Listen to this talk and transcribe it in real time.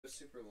was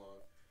super long.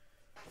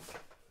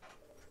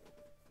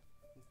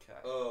 Okay.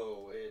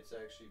 Oh, it's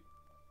actually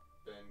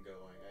been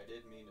going. I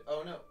did mean to...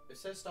 Oh, no. It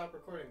says stop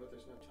recording, but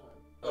there's no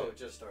time. Oh, it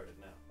just started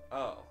now.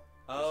 Oh.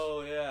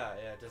 Oh, yeah.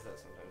 Yeah, it does that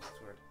sometimes.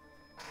 It's weird.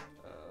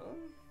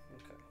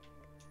 Okay.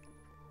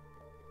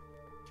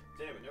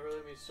 Damn it, never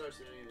let me start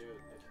to any of the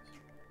other things.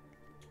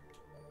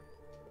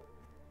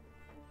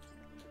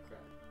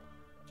 Crap.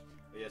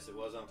 Yes, it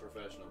was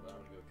unprofessional, but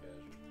I'm gonna go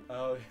casual.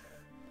 Oh,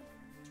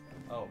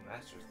 oh,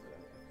 Masters through that.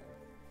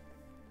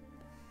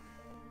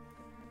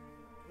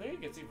 Okay. I think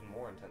it gets even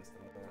more intense than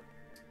that.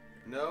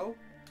 No?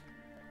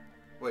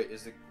 Wait,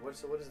 what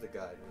is the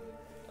guide really?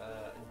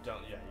 You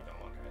don't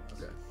want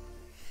guides. Okay.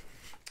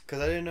 Because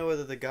I didn't know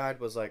whether the guide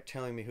was like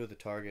telling me who the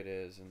target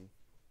is, and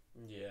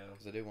yeah,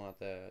 because I do want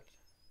that.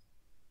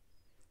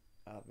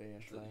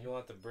 Obviously. You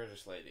want the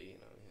British lady, you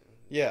know.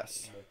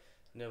 Yes.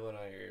 Nibbling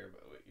on your ear,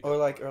 but or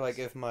like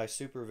if my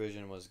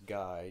supervision was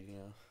guide, you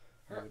know.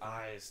 Her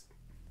eyes,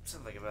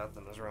 something about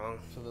them is wrong.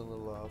 Something a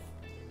little off.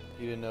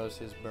 You didn't notice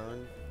his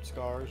burn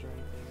scars or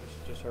anything?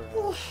 It's just her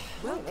eyes.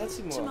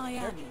 Welcome to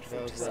Miami.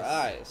 That was her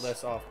eyes.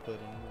 Less off-putting.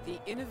 The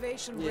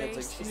innovation race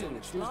it's like is on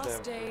its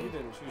last day,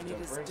 and it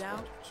is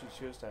down. She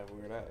chose to have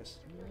weird eyes.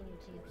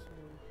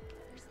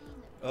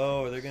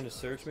 Oh, they're gonna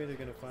search me? They're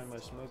gonna find my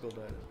smuggled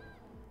item.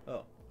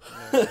 Oh.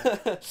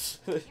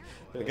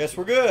 I guess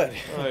we're good.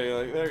 Oh,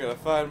 you're like, they're gonna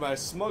find my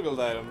smuggled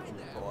item.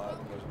 Pull out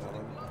and there's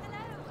nothing.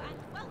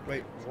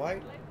 Wait,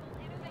 why?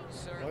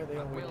 Sir, Why are they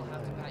all we'll waiting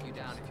have to in line? pat you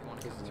down if you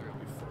want to come through.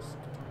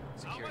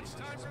 Security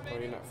station. Oh,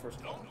 you're not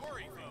first. Don't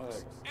worry,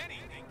 folks.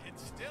 Anything can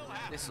still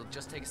happen. This'll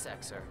just take a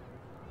sec, sir.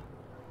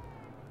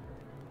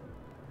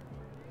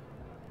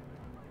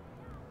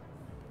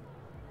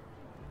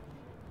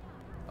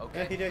 Okay,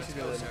 Yeah, he'd actually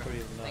do let's that go, before he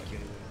sir. was not Thank you.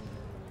 getting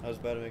it. I was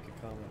about to make a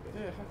comment, but...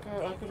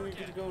 Yeah, how could we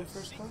get to go in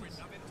first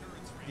class?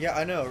 Yeah,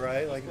 I know,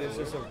 right? Like, there's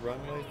just a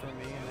runway for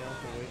me, and they all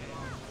can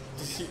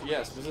wait.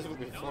 Yeah,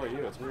 specifically for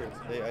you, it's weird.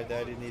 I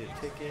didn't need a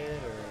ticket,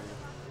 or...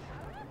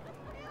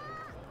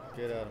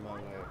 Get out of my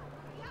way.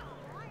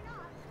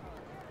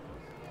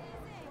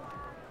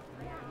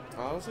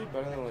 Honestly,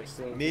 better than like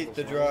stealing Meet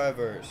the people's money.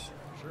 drivers.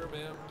 Sure,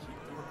 ma'am. Keep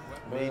the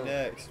work wet. Me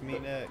next, me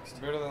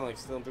next. Better than like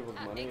stealing people's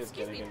money is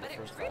Excuse getting me, into but it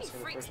first really class for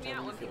the freaks first me time.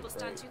 out You when feel people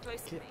stand too great.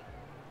 close to me.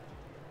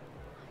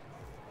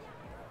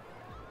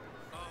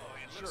 Oh,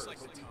 it looks like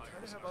the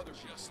tires have other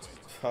just.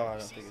 Oh, I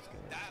don't think it's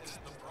gonna... That's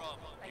the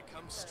problem. It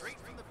comes straight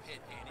from the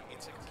pit, and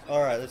it's a.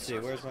 Alright, let's see.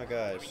 Where's my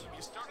guys?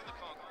 You start in the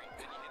concrete,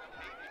 then you hit the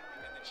pavement,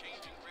 and the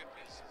change in grip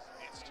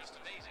it's just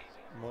amazing.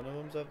 One of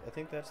them's up. I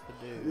think that's the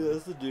dude. Yeah,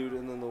 that's the dude,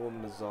 and then the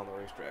woman is on the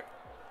racetrack.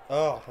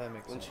 Oh, that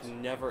makes And sense. she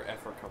never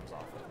ever comes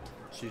off it.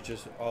 She's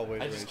just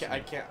always I just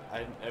racing.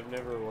 I've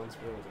never once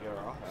been able to get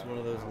her off. It's one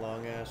of those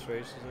long ass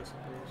races, I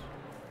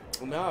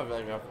suppose. Well, now I've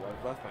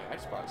left my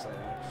Xbox and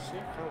she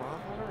come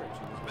off on her and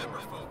she just Remember,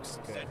 folks,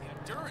 that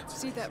endurance.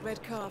 See that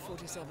red car,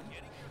 47?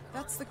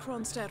 That's the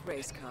Kronstadt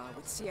race car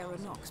with Sierra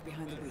Knox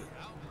behind the wheel.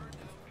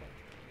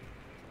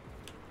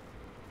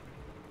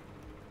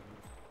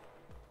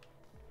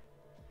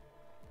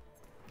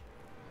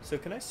 So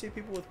can I see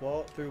people with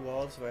through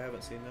walls if I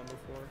haven't seen them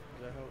before?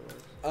 Is that how it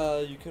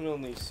works? You can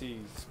only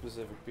see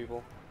specific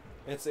people.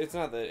 It's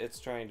not that it's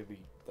trying to be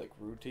like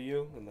rude to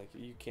you and like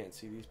you can't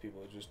see these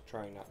people. It's just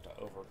trying not to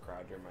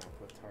overcrowd your map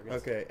with targets.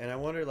 Okay, and I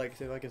wonder like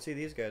if I can see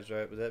these guys,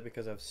 right? Was that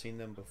because I've seen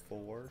them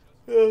before?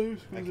 Yeah,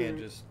 I can't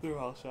just... They're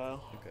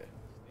hostile. Okay.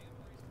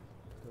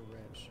 The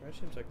wrench. Wrench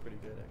seems like pretty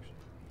good actually.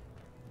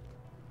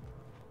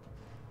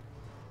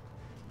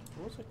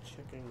 What was I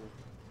checking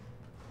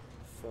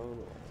phone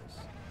wise?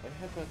 I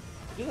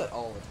do that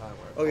all the time.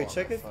 Where I Okay, pull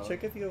check out my if phone.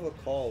 check if you have a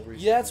call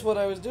recently. Yeah, that's what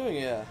I was doing.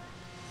 Yeah.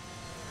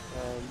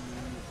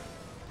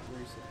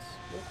 Recent.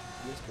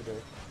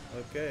 Yesterday.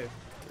 Okay.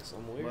 Guess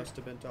I'm weird. Must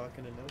have been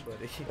talking to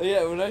nobody.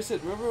 Yeah,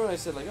 remember when I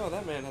said like, oh,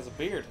 that man has a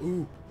beard?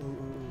 Ooh.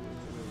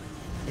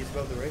 He's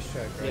above the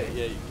racetrack, right?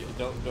 Yeah.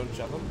 Don't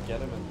jump him. Get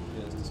him and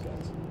get his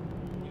disguise.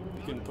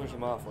 You can push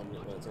him off when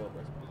it's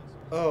over.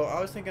 Oh, I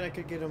was thinking I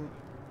could get him.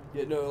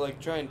 Yeah, no, like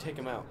try and take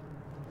him out.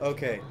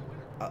 Okay.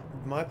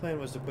 My plan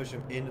was to push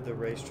him into the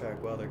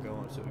racetrack while they're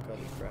going, so we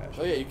causes crash.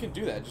 Oh yeah, you can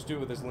do that. Just do it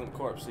with his limp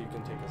corpse, so you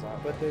can take us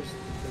out. But there's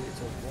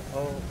a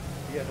wall. Oh,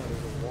 yeah, no,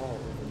 there's a wall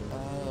over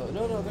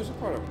there. No, there's a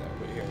part over there.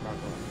 But here, not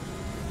going.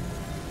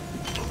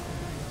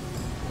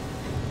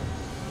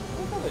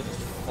 Look how they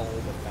just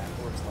fold it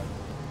backwards like.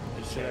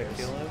 Should I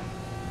kill him?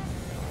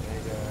 There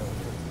you go.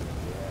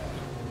 Yeah.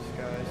 This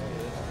guy's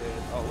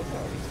Oh, look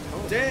how he's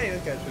toned. Dang,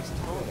 this guy's just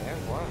toned and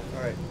blind.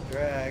 Alright,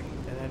 drag.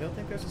 And I don't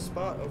think there's a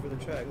spot over the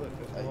track. Look,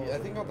 there's a wall I over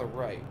think there. on the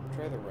right.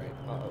 Try the right.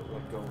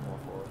 Like go more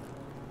forward.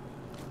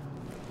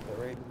 But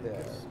right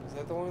there. Is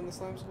that the one in the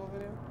Slime School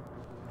video?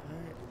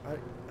 I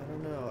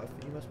don't know.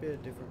 He must be at a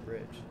different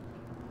bridge.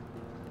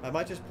 I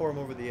might just pour him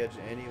over the edge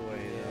anyway,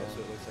 though,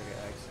 so it looks like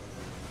an accident.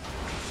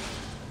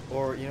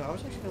 Or, you know, I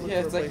was actually going to look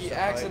Yeah, for it's a like place he to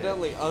hide it.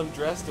 accidentally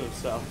undressed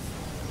himself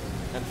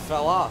and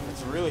fell off.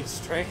 It's really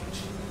strange.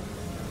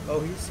 Oh,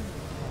 he's alive.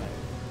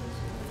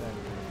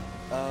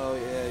 Oh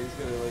yeah, he's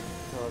gonna like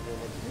tell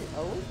everyone like, hey,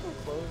 where's my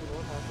clothes and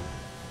what happened?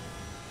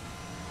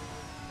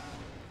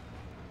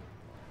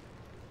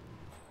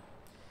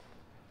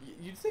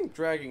 You'd think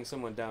dragging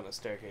someone down a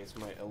staircase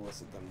might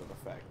elicit them to the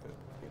fact that,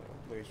 you know,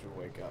 they should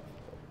wake up.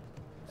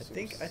 I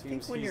Seems- think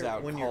seems when he's you're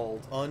out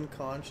cold.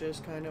 unconscious,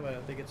 kind of, I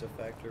don't think it's a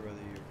factor whether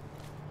you.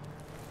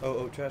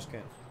 Oh, trash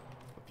can.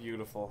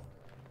 Beautiful.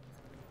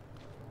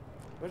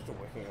 Imagine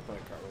waking up in a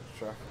garbage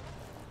truck.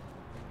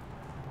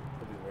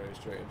 That'd be very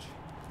strange.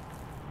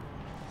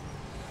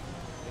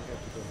 I think I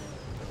have to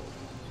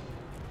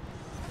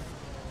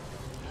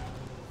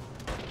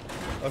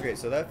go. Okay,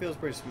 so that feels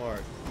pretty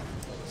smart.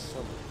 So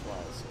many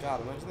flies.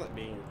 God, imagine that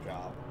being your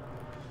job.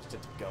 Just to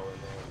go in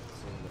there and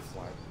clean the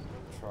fly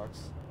trucks.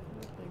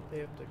 I don't think they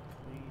have to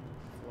clean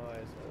flies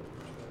out of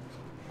the trucks.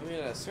 I mean,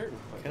 at a certain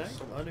point, Can I there's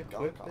so much unequip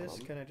gunk on this?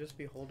 them. Can I just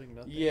be holding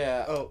nothing?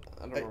 Yeah. Oh,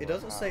 I don't it remember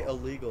doesn't say how.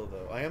 illegal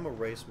though. I am a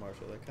race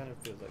marshal. That kind of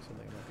feels like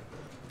something I might be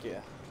holding.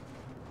 Yeah.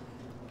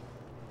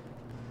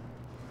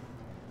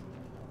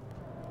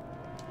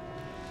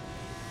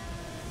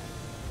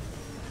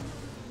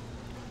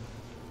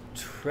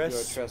 You're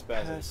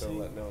trespassing, so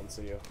let no one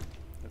see you.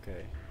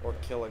 Okay. Or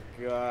kill a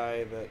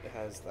guy that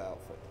has the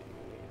outfit that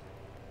you need.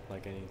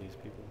 Like any of these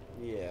people?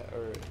 Yeah,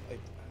 or I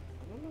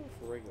don't know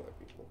if regular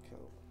people kill.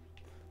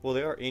 Well,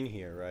 they are in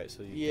here, right?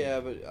 So you Yeah,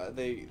 but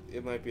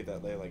it might be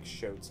that they like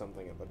showed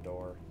something at the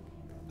door.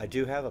 I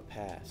do have a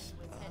pass.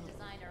 Was head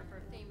designer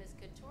for famous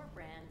couture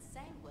brand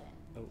Sanguine.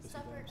 Oh, is he by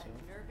Suffered himself?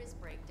 a nervous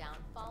breakdown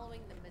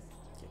following the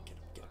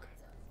Get up.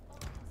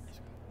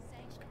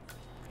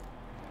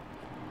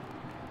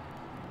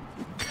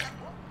 He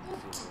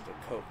needed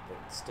a coke, but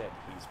instead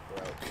he's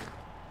broke.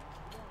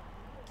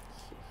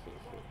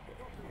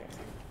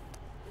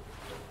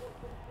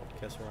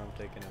 Guess where I'm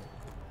taking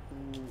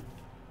him?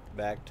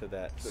 Back to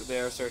that. They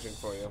are searching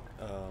for you,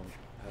 How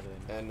do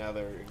they know? and now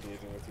they're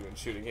engaging with you and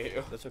shooting at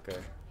you. That's okay.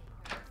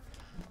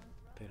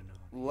 They don't know.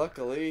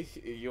 Luckily,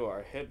 you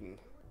are hidden.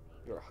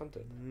 You are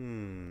hunted.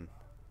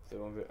 They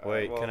won't be,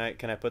 Wait, well-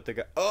 can I put the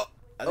guy? Oh,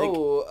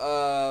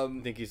 I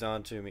think he's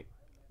on to me.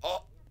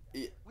 Oh,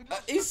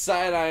 he's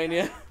side-eyeing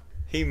you.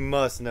 he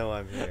must know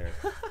I'm here,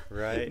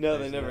 right? No,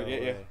 they There's never no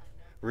get you. way.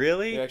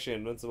 Really? You're actually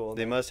invincible. in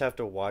They there. must have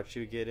to watch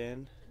you get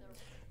in.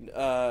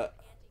 I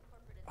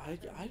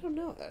don't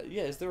know.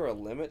 Yeah, is there a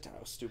limit to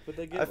how stupid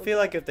they get? I with feel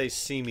that? like if they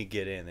see me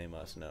get in, they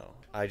must know.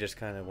 I just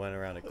kind of went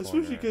around a corner.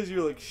 Especially because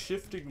you're like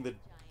shifting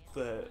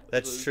the.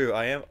 That's true.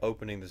 I am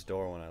opening this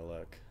door when I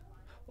look.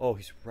 Oh,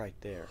 he's right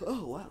there.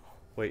 Oh wow.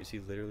 Wait, is he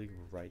literally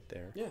right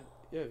there? Yeah,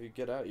 yeah. If you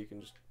get out, you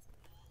can just.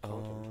 I'm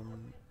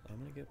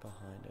gonna get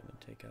behind him and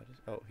take out his.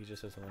 Oh, he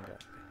just has one guy.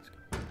 Okay, let's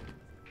go.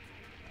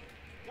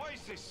 What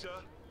is this, sir?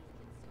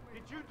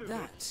 Did you do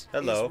That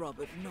Hello. is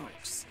Robert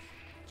Knox,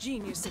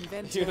 genius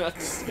inventor, You're not black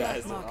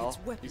disguised at all. markets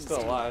You're weapons still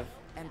dealer, alive.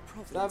 and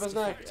Snap Providence his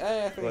neck. defector.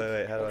 Hey, I think.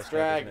 Wait, how do I Let's snap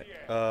drag. his neck?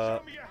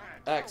 Show me your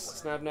hand. X.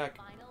 Snap neck.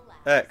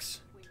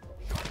 X.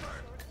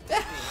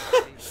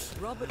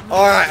 Robert Knox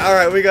All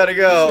right, we gotta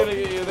He's go. gonna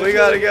get you. We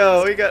gotta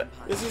go.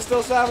 This is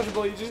still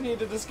salvageable. You just need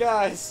to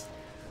disguise.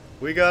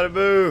 We gotta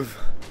move.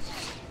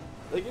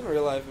 Like in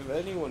real life, if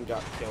anyone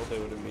got killed, they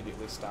would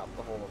immediately stop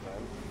the whole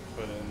event.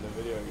 But in the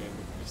video game,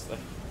 you can just like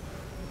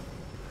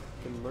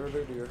can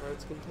murder to your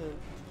heart's content.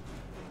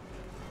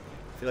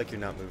 I feel like you're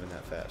not moving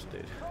that fast,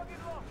 dude.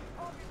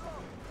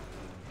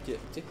 Get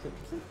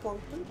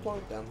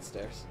plonk down the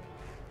stairs.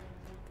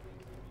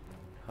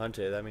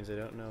 Hunted, that means they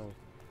don't know.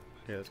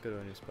 Yeah, let's go to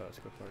a new spot. Let's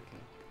go parking.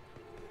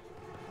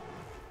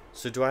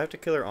 So do I have to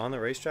kill her on the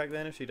racetrack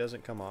then if she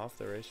doesn't come off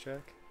the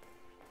racetrack?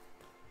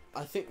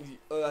 I think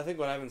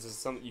what happens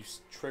is you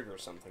trigger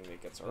something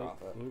that gets her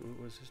off it.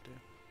 What does this do?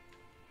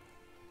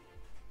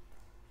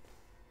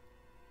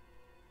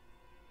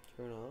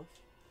 Turn off.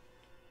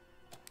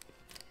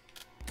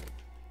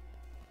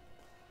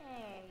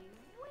 Hey,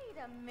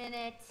 wait a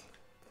minute.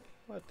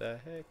 What the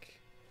heck?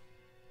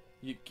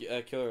 You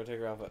kill her or take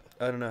her off it.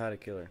 I don't know how to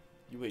kill her.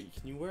 Wait,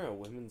 can you wear a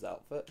women's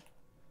outfit?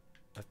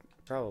 I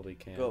probably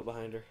can. Go up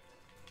behind her.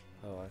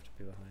 Oh, I have to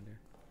be behind her.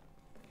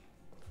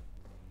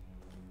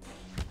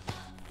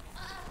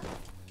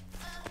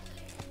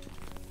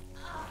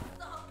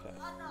 Okay.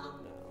 Now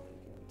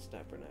you can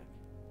snap her neck.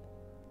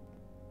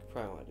 You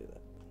probably want to do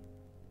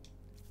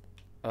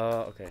that.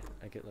 Okay.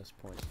 I get less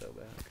points though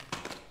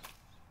back.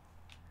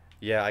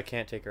 Yeah, I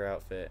can't take her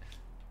outfit.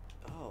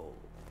 Oh.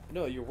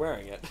 No, you're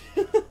wearing it.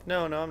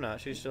 No, I'm not.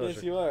 She's still.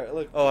 Yes, you are.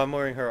 Look. Oh, I'm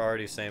wearing her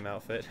already same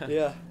outfit.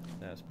 Yeah.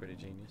 That's pretty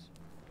genius.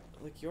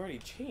 Like, you already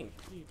changed.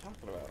 What are you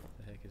talking about? What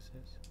the heck is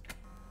this?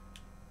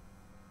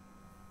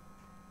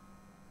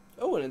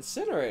 Oh, an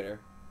incinerator.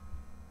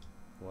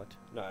 What?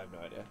 No, I have no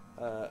idea.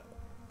 What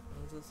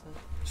does this say?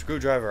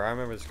 Screwdriver. I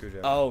remember the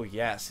screwdriver. Oh,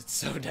 yes. It's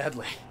so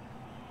deadly.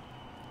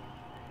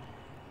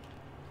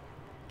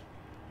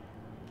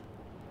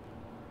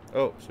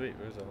 Oh, sweet.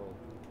 Where's the hole?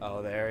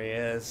 Oh, there he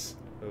is.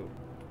 Oh.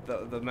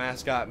 The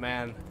mascot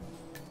man.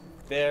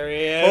 There he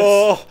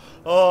is.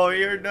 Oh,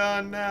 you're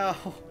done now.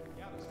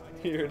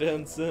 You're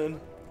done, son.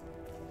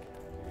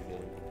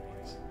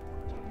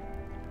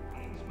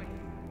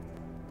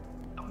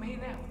 I'm here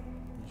now,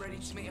 ready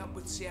to meet up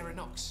with Sierra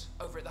Knox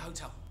over at the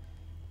hotel.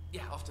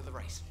 Yeah, after the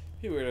race.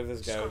 Be weird if this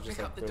Just guy gotta was just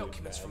pick like up the really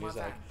documents mad. from my He's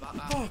like, bag.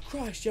 Blah, oh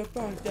Christ, your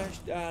phone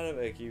dashed out of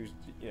it. Like, he was,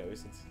 you know,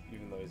 since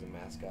even though he's a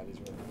mascot, he's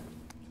really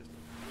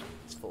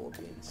just full of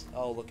beans.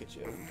 Oh, look at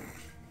you. Now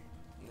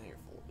you're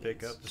full of beans.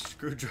 Pick up the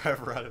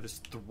screwdriver out of his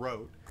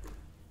throat.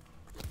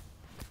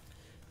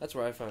 That's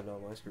where I find all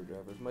my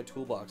screwdrivers. My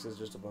toolbox is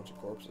just a bunch of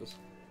corpses.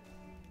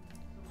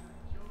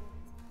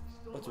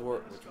 Which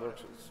works is,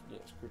 yeah,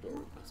 screwdriver.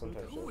 But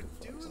sometimes Who would you have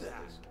to do find that?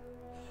 others.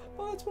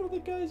 Oh, that's one of the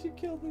guys you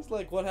killed. He's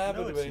like, what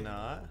happened No, to it's me?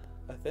 not.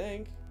 I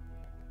think.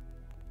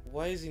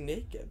 Why is he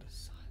naked?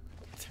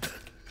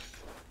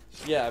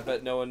 Yeah, I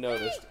bet no one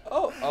noticed.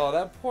 Oh,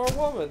 that poor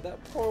woman.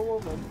 That poor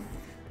woman.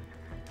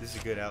 This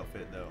is a good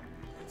outfit, though.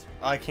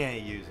 I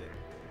can't use it.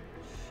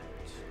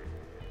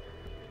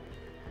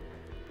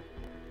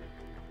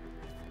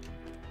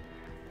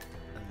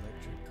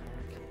 Electric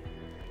car key.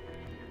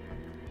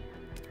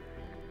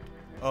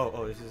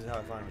 Oh, this is how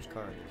I find which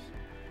car it is.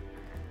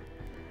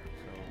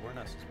 So we're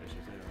not suspicious.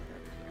 They don't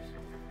recognize us.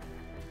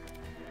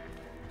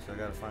 So I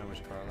gotta find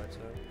which car lights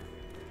up.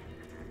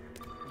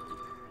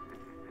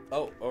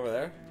 Oh, over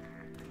there?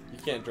 You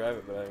can't drive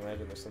it, but I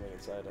imagine there's something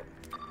inside it.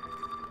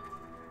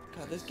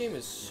 God, this game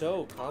is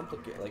so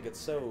complicated. Like, it's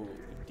so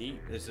deep.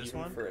 Is this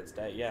even one? for its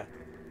day? Yeah.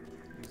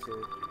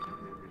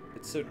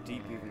 It's so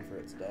deep even for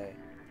its day.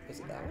 Is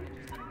it that one?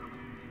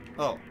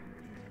 Oh,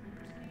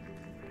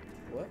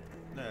 What?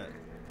 no.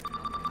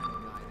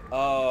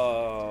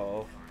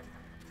 Oh.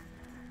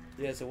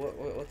 Yeah, so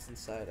what's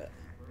inside it?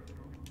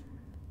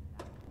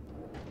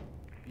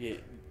 Yeah,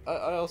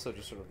 I also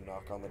just sort of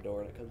knock on the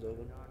door and it comes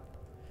open.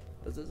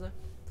 What's it say?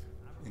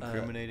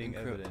 Incriminating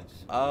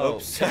evidence. Oh.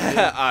 Oops.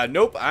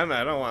 Nope, I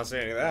don't want to see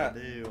any of I that.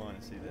 do want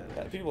to see that.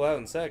 Yeah, people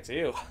having sex,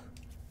 ew.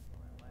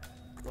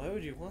 Why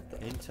would you want that?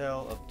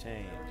 Intel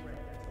obtained.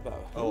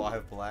 About who? Oh, I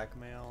have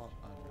blackmail.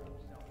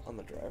 On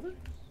the driver?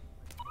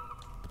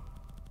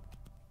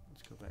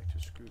 Let's go back to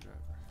screwdriver.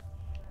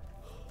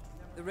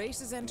 The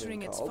race is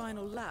entering its called?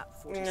 final lap.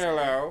 47.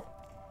 Hello.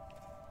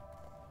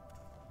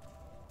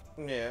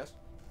 Yes.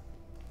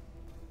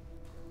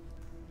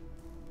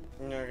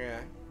 Okay.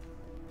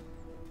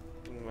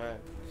 Right.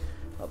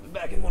 I'll be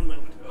back in 1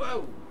 moment.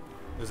 Whoa!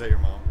 Was that your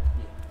mom?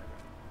 Yeah.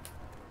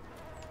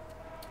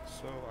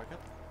 So I got.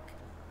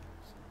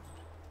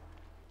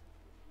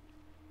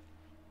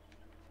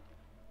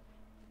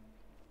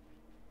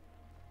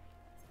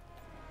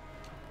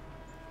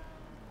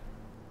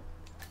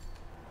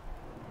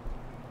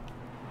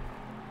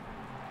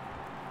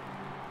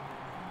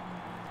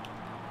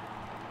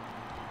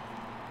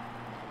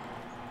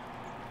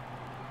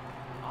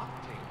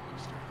 Octane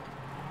booster.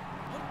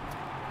 What?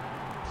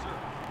 Sir,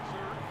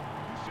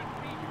 you shouldn't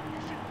be here.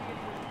 You shouldn't be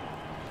anywhere.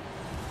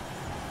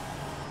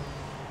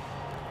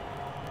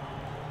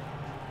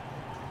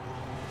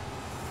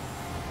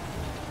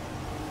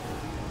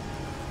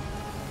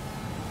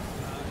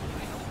 Can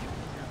I help you?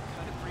 You're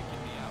kind of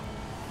freaking me out.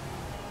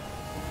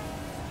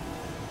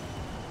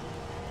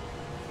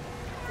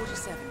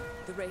 47.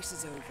 The race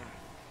is over.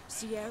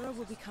 Sierra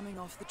will be coming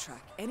off the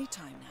track any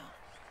time now.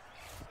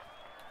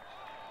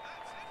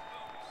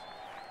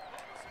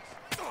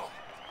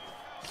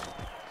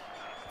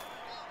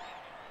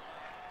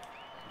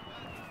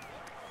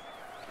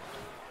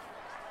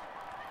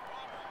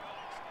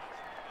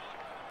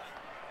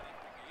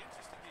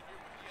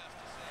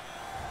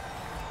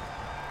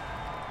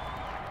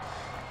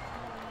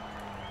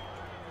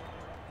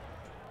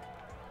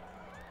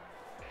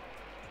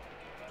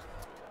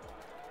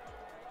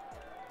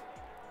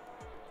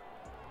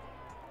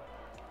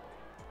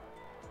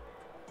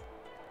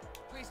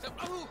 Please don't.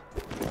 Oh!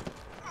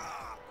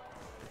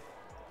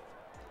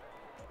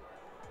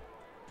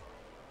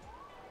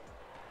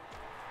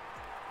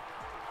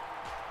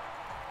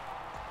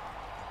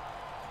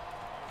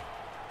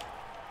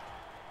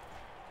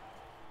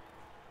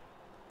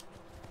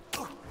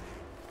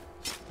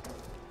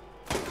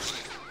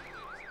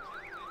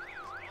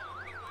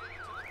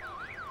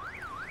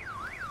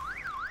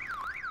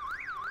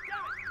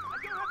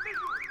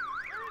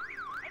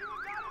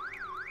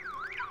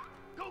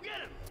 Go get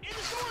him! In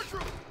the storage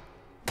room!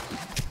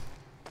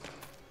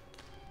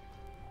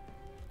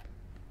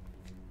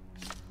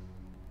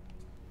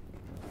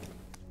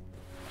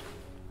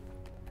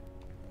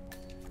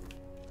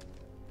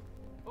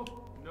 Oh,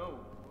 no.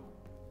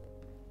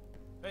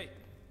 Hey,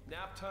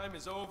 nap time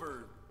is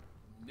over,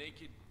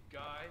 naked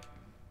guy.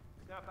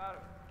 Snap out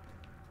of it.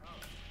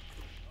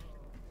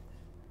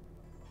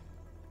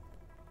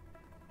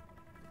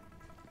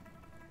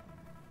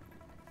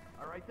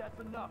 All right, that's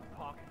enough,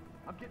 punk.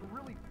 I'm getting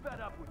really fed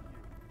up with you.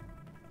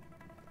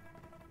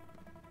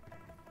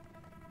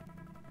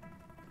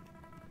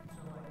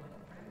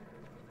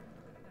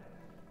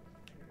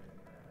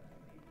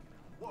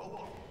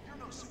 Whoa, you're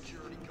no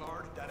security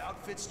guard. That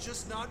outfit's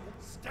just not...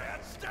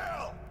 Stand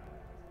still!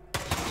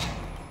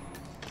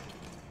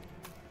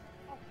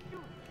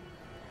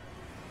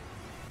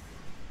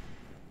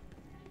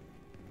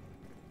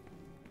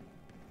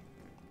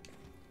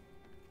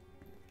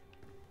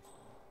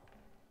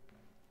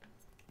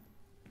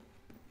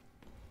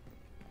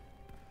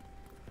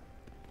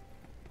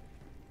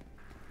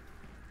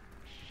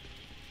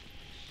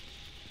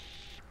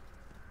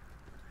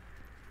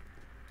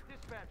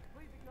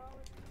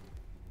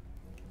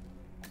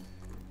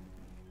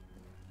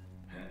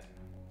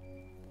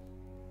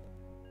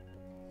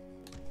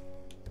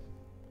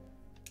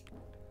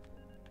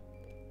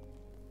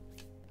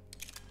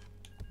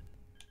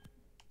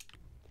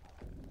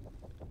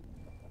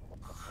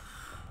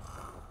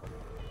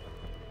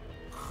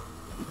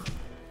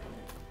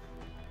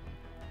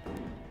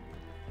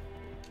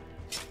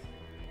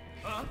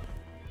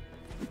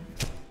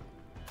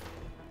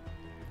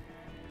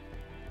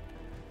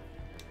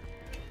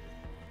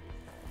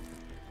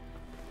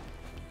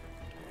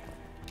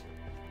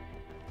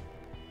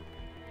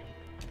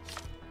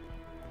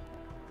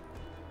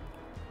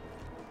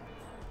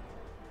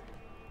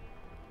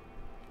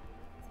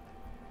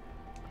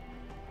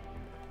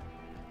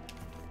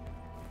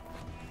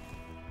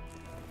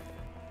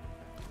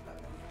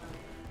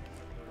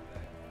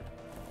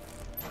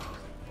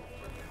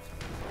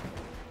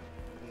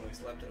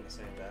 slept in the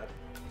same bed.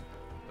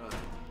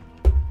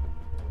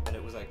 And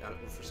it was like,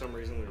 for some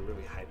reason, we were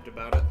really hyped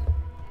about it.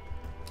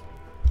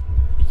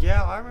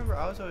 Yeah, I remember.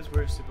 I was always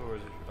weird sleepovers.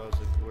 I was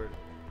like weird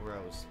where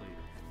I would sleep.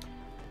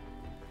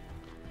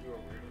 You were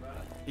weird about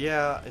it?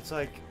 Yeah, it's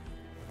like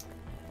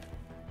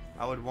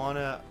I would want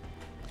to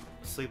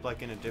sleep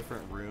like in a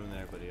different room than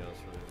everybody else.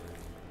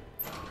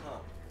 Huh.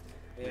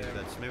 Yeah,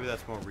 Yeah. maybe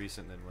that's more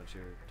recent than what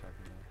you're talking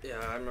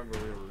about. Yeah, I remember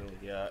we were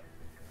really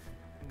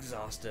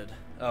exhausted.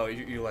 Oh,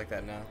 you like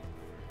that now?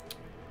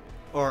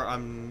 Or I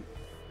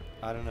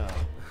don't know.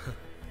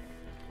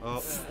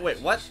 Oh, Wait,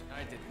 what?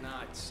 I did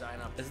not sign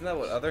up. Isn't that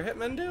what other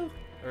hitmen do?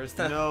 Or is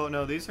that?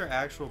 no, these are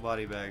actual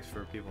body bags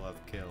for people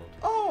I've killed.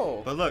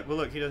 Oh! But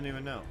look, he doesn't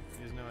even know.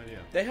 He has no idea.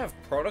 They have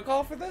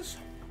protocol for this?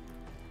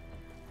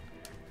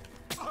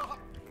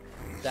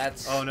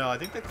 That's. Oh no, I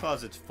think the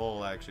closet's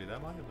full actually.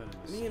 That might have been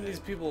in the Me and these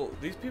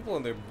safe. people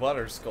and their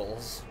butter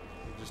skulls.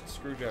 They're just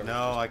screwdrivers.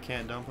 No, I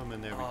can't dump them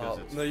in there because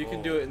it's no, you can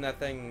full. do it in that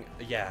thing.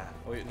 Yeah.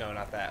 Wait, no,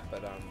 not that.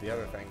 But the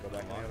other thing. Go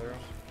back to the other room.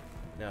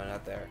 No,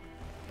 not there.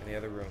 In the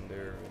other room,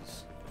 there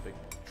is a big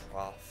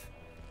trough.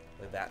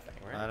 Like that thing,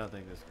 right? I don't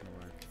think this is gonna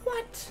work.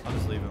 What? I'll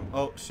just leave him.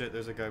 Oh shit,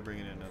 there's a guy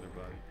bringing in another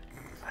body.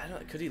 I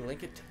don't. Could he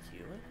link it to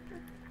you?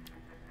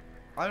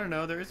 I don't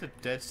know. There is a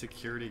dead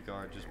security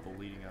guard just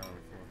bleeding out on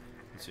the floor.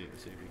 Let's see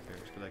if he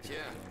cares. But I can Yeah,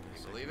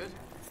 just tell him this believe it?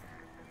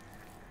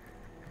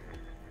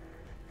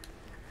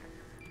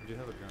 You do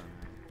have a gun,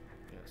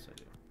 right? Yes, I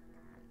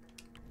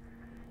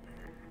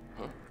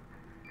do.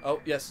 Oh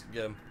yes,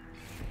 get him.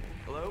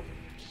 Hello?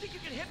 Think you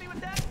can hit me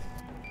with that?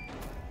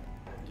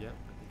 Yep,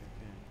 I think I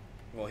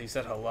can. Well, he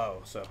said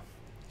hello, so.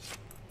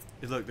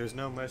 Hey, look, there's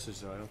no message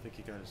though. I don't think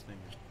he got his thing.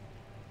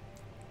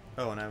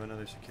 Oh, and I have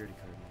another security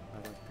card now. I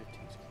have like 15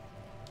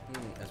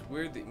 security. It's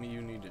weird that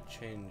you need to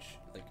change.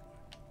 Like,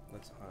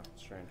 that's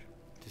strange.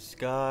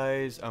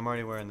 Disguise. I'm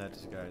already wearing that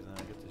disguise. And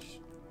I get the.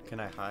 Can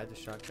I hide the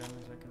shotgun?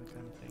 Is that kind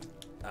of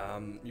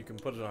thing? You can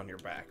put it on your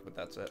back, but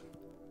that's it.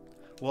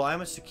 Well,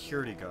 I'm a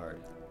security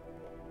guard.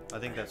 I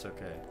think that's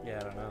okay. Yeah,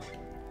 I don't know.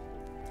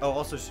 Oh,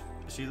 also,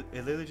 she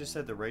it literally just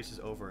said the race is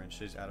over and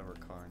she's out of her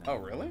car now. Oh,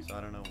 really? So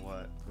I don't know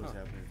what was Huh.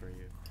 happening for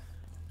you.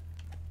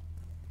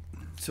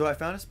 So I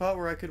found a spot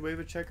where I could wave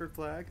a checkered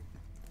flag,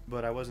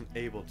 but I wasn't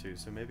able to.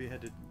 So maybe it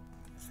had to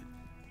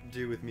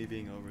do with me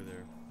being over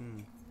there.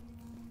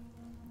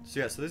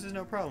 So yeah, so this is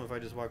no problem if I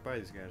just walk by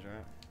these guys,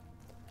 right?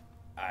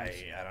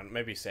 I don't.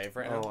 Maybe save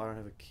right Oh, now. I don't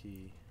have a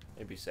key.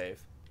 Maybe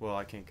save. Well,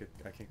 I can't go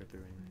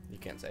through anything. You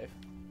can't save.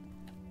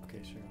 Okay,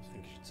 sure. I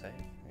think you should save.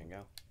 There you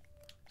go.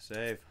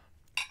 Save.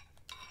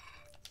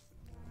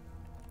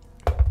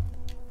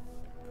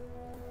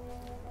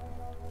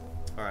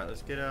 All right,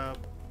 let's get up.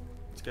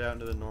 Let's get out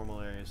into the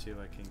normal area and see if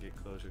I can get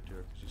closer to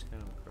her because she's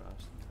kind of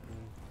across.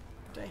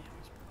 Damn.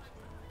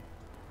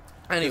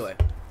 Anyway,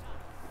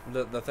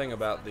 the thing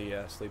about the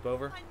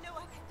sleepover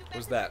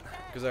was that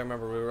because I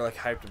remember we were like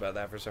hyped about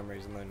that for some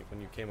reason. Then when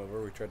you came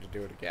over, we tried to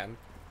do it again,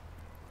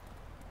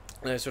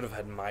 and I sort of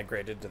had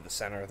migrated to the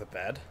center of the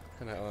bed.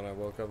 And when I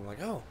woke up, I'm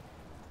like, oh,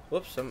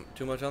 whoops, I'm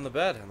too much on the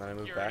bed. And then I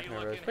moved back and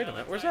I realized, wait a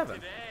minute, where's Evan?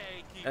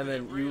 And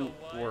then you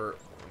were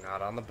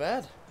not on the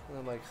bed. And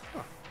I'm like,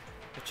 huh.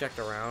 I checked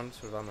around,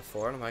 sort of on the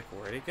floor, and I'm like,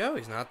 where'd he go?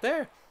 He's not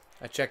there.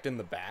 I checked in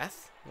the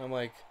bath, and I'm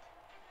like,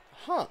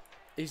 huh,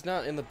 he's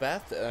not in the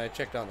bath. And I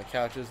checked on the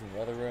couches in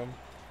the other room.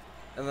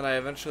 And then I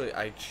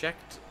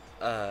checked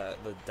the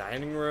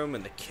dining room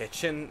and the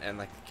kitchen and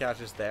like the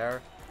couches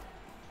there.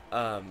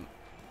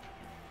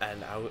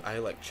 And I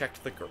like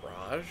checked the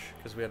garage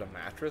because we had a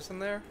mattress in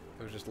there.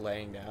 It was just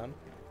laying down.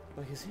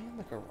 I'm like, is he in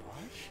the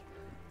garage?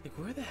 Like,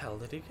 where the hell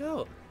did he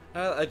go?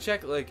 I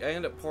checked, like, I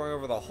ended up pouring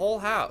over the whole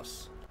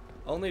house,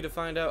 only to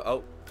find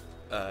out,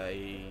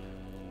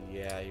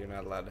 yeah, you're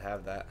not allowed to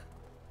have that.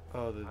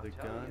 Oh, the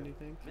gun, you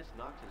think? Miss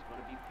Knox is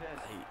going to be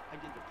pissed. I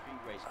did the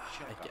pre-race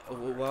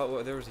checkup.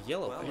 Well, there was a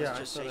yellow. Well, thing. Yeah, let's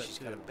I just saw say that she's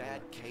too. got a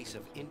bad case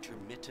of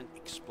intermittent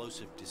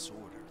explosive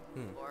disorder.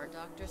 Or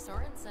Dr.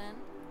 Sorensen.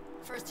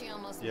 First he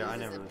almost Yeah, I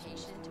loses never a listened to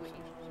patient to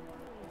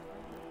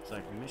a... It's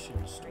like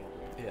mission stolen.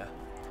 Yeah.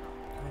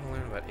 I want to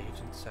learn about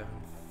Agent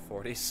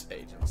 740's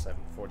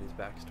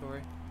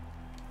backstory.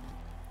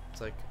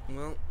 It's like,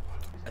 well,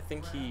 I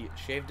think he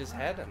shaved his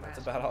head, and that's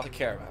about all I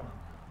care about.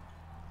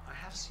 I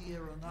have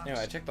Sierra Knox.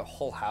 Anyway, I checked the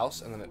whole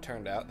house, and then it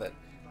turned out that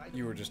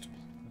you were just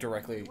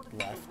directly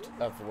left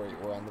of where you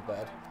were on the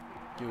bed.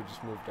 You had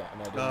just moved out,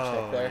 and I didn't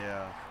check there.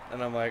 Yeah.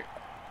 And I'm like,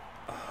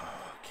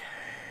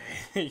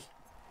 okay.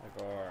 I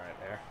go, alright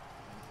there.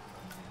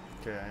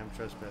 Okay, I am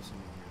trespassing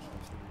in here. So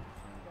let's see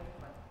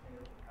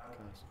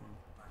costume.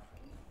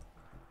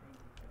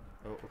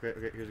 Oh, okay,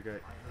 here's a guy.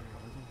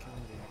 Wasn't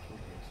killing the actual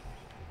guys.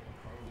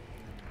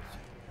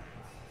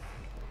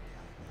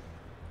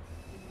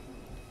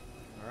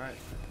 Alright.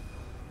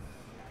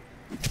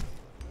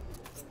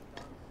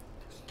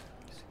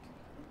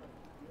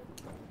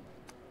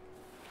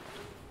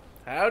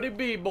 Howdy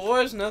be,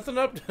 boys. Nothing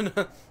up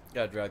to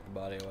Gotta drag the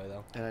body away,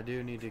 though. And I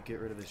do need to get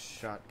rid of the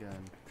shotgun.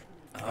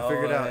 I Oh,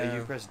 figured out yeah.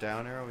 you press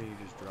down arrow and you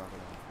just drop it on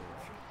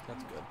the floor.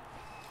 That's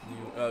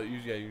good.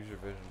 Use your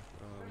vision.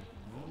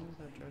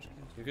 that trash can?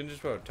 You can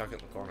just tuck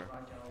it in the corner.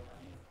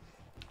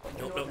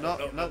 Nope,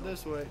 No, not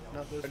this way.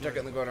 Not this way. Tuck it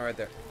in the corner right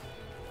there.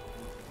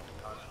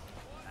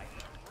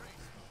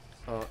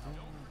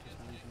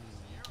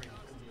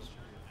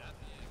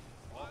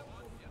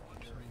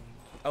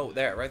 Oh,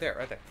 there, right there,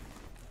 right there.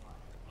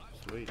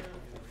 Sweet.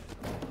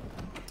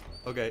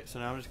 Okay, so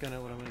now I'm just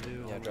gonna, what I'm gonna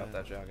do? Yeah, I'm drop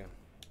gonna that shotgun.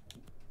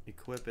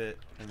 Equip it,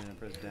 and then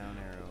press down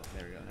arrow.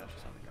 There we go, now it's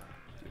just on the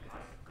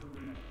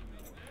gun.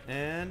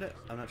 And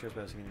I'm not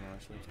trespassing anymore,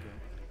 so let's go.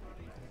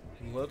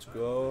 Let's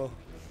go.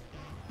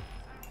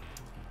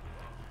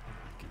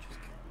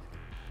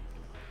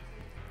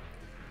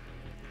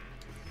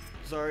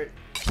 Sorry.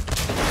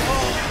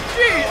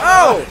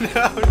 Oh!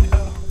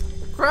 No.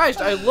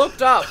 Christ, I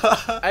looked up.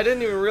 I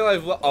didn't even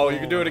realize what. Oh, you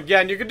can do it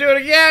again. You can do it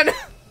again.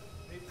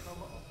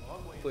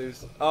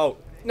 Please. Oh,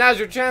 now's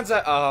your chance.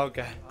 Oh,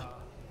 okay.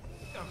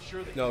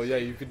 No, yeah,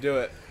 you could do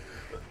it.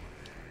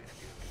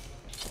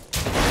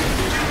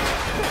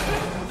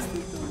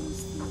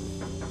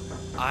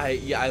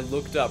 I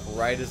looked up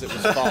right as it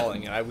was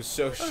falling, and I was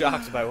so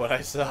shocked by what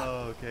I saw.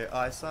 Oh, okay.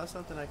 I saw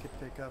something I could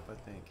pick up, I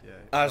think.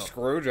 Yeah. A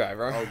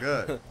screwdriver. Oh,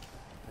 good. There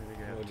we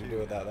go. What'd you do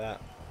without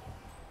that?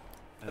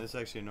 And it's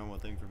actually a normal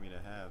thing for me to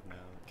have now.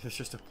 It's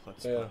just a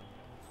plus. Yeah.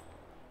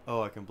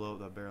 Oh, I can blow up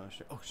that barrel and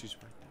shit. Oh, she's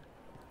right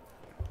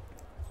there.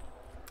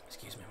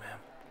 Excuse me, ma'am.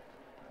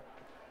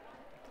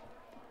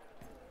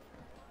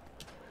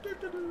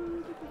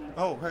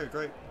 Oh, hey,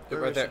 great.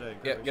 Right there.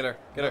 Yeah, get her.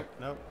 Get her.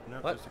 Nope,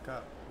 nope, What? just a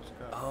cop. Just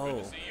a cop. Oh.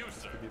 This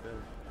could be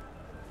better.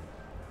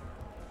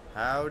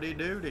 Howdy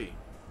doody.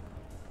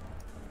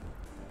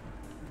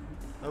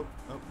 Oh,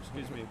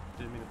 excuse me.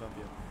 Didn't mean to bump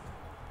you.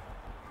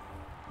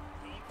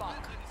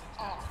 Fuck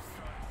off.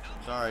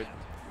 Sorry.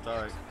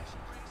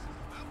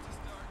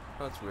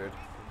 That's weird.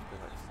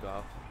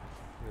 Stop.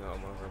 You know,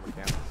 I'm over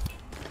mechanics.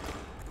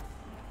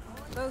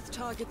 Both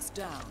targets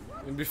down.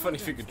 It'd be funny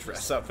if you could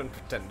dress up and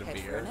pretend to Head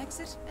be for her. an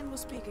exit, and we'll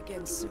speak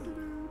again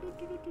soon.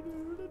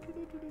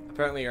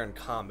 Apparently you're in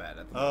combat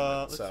at the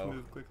moment, Let's so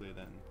move quickly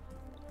then.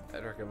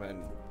 I'd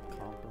recommend.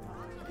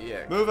 Compromise.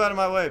 Yeah. Move out of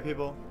my way,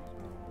 people.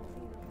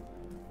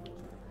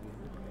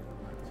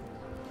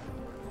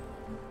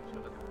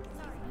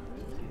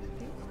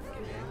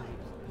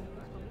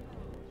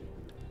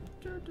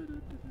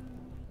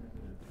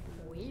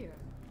 Weird.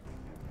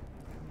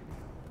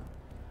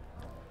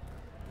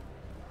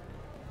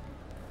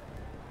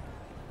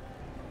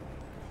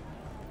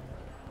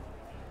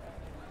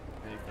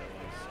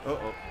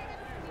 Oh.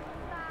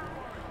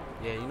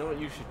 Yeah, you know what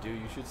you should do?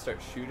 You should start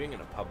shooting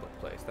in a public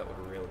place. That would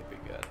really be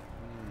good.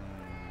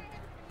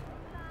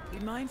 Be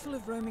mindful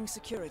of roaming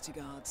security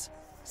guards.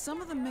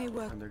 Some of them may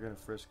work. And they're gonna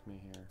frisk me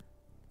here.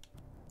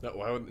 No,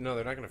 why would? No,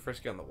 they're not gonna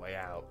frisk you on the way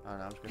out. Oh,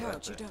 no, I'm just gonna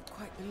Couch, you don't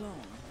quite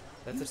belong.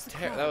 That's Use a the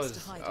that crowds was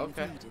to hide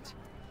okay. if needed.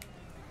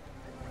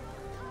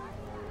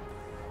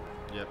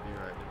 Yep, you're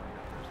right.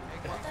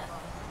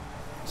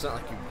 It's not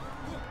like you.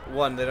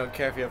 One, they don't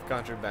care if you have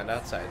contraband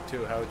outside.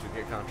 Two, how would you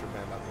get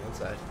contraband on the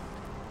inside?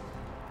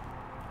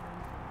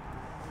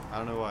 I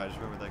don't know why. I just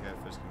remember that guy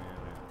frisking me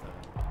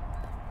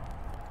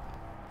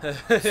Yeah,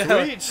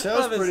 Sweet,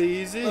 that was pretty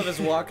easy. Love his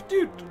walk.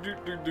 Do.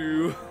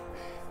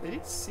 They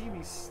didn't see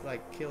me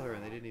like kill her,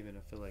 and they didn't even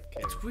feel like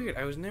care. It's weird.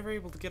 I was never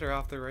able to get her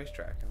off the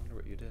racetrack. I wonder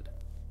what you did.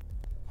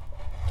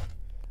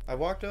 I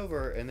walked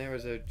over, and there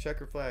was a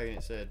checker flag, and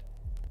it said,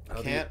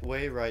 "Can't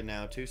weigh right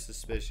now. Too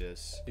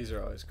suspicious." These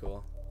are always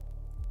cool.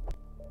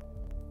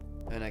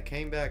 And I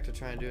came back to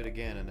try and do it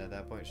again, and at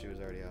that point, she was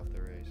already off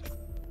the race.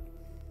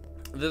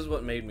 This is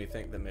what made me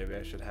think that maybe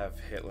I should have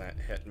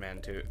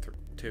Hitman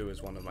 2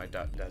 as one of my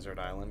desert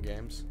island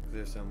games.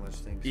 There's so much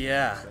things.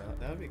 Yeah.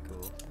 That would be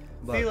cool.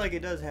 But I feel like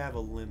it does have a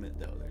limit,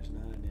 though. There's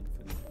not an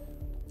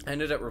infinite. I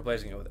ended up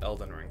replacing it with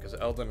Elden Ring because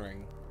Elden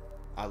Ring,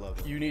 I love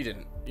it. you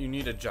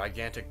need a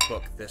gigantic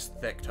book this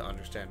thick to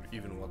understand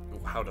even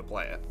how to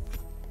play it.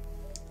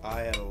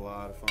 I had a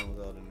lot of fun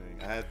with Elden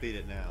Ring. I have beat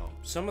it now.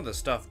 Some of the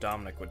stuff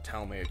Dominic would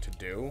tell me to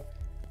do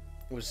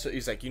was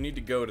he's like, you need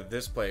to go to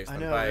this place and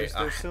buy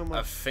there's so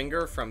much. a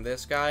finger from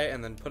this guy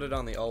and then put it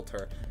on the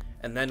altar,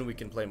 and then we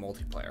can play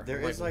multiplayer. There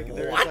I'm is like what?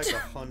 there's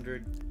like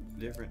 100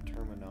 different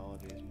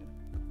terminologies.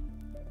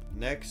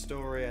 Next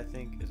story, I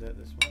think, is that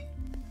this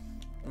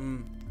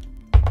one?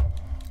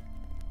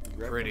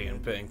 Pretty in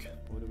Recommend- pink.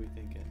 What are we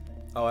thinking?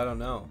 Oh, I don't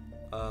know.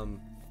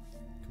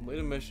 Complete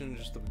a mission,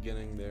 just the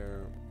beginning.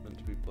 They're meant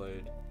to be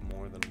played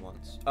more than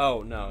once.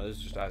 Oh no, this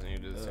is just asking you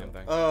to do the same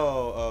thing.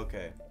 Oh,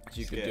 okay. So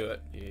you could do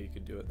it. Yeah, you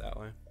could do it that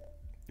way.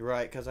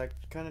 Right, because I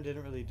kind of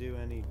didn't really do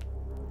any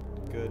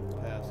good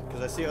pass.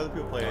 Because I see other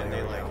people play it, and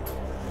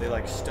they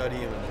like study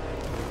him,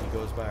 and he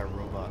goes by a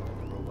robot,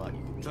 and the robot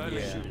you can try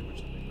to shoot him or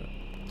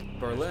something.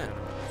 Berlin.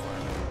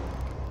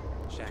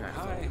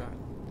 Shanghai.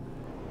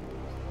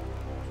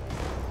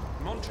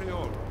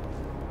 Montreal.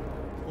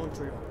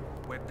 Montreal.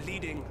 We're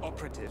bleeding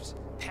operatives.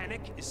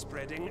 Panic is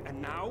spreading,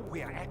 and now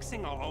we are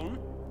axing our own?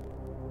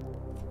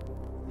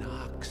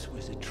 Knox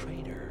was a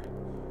traitor.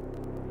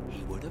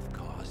 He would have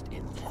caused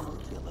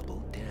incalculable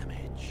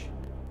damage.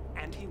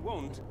 And he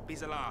won't be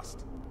the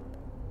last.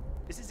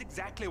 This is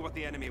exactly what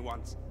the enemy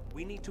wants.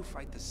 We need to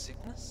fight the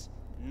sickness,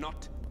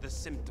 not the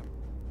symptom.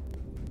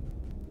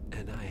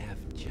 And I have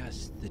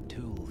just the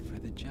tool for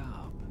the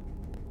job.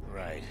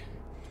 Right.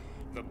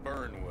 The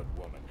Burnwood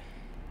woman.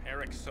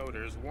 Eric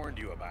Soders warned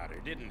you about her,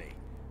 didn't he?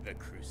 The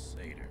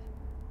Crusader.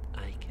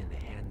 I can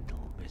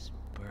handle Miss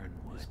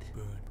Burnwood.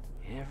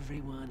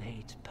 Everyone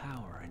hates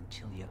power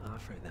until you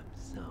offer them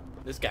some.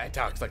 This guy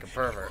talks like a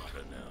pervert.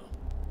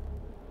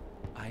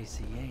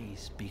 ICA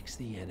speaks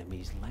the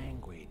enemy's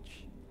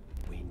language.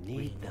 We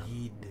need them.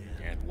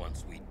 And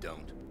once we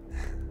don't,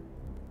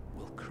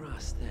 We'll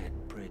cross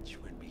that bridge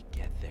when we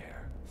get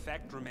there.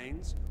 Fact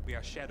remains, we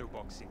are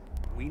shadowboxing.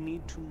 We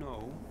need to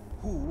know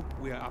who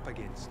we are up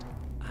against.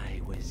 I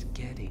was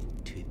getting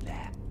to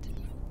that.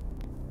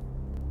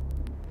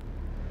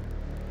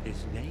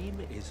 His name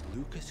is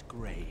Lucas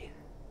Gray,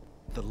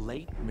 the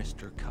late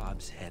Mr.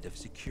 Cobb's head of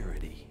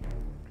security.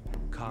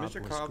 Cobb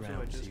Mr. was Cobb's who I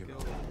ground just zero,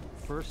 killed?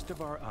 first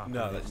of our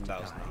No, operatives that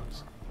to was die.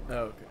 Knox. Oh,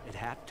 okay. It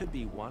had to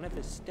be one of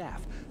his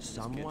staff,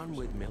 someone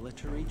with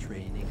military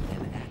training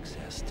and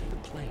access to the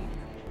plane.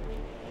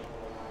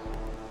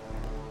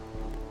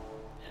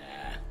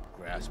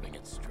 grasping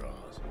at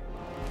straws.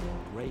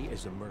 Gray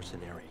is a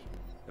mercenary,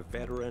 a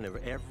veteran of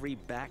every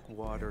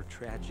backwater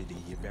tragedy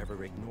you've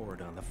ever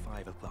ignored on the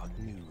 5 o'clock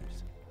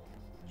news.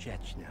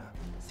 Chechnya,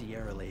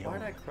 Sierra Why'd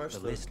Leone, I crush the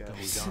those list guys?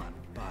 goes on,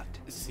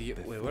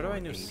 but Wait, where do I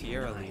know before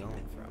Sierra 89,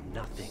 Leone from?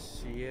 Nothing.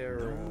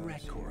 Sierra. No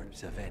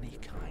records of any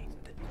kind.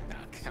 Now,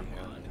 come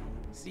on.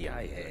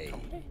 CIA,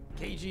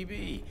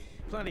 KGB,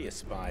 plenty of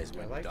spies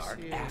went like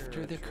dark. Sierra.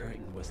 After the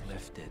curtain was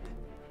lifted,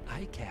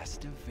 I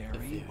cast a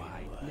very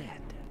wide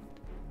net.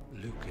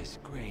 Lucas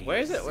Gray. Where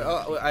is it? simply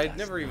Well, I does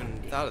never even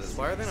not thought of this.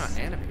 Why are they not exist.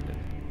 animated?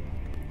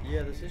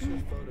 Yeah, this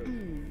issue's photos.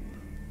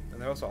 And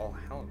they're also all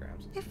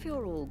holograms. If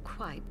you're all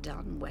quite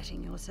done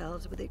wetting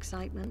yourselves with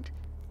excitement,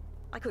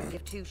 I couldn't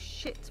give two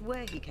shits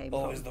where he came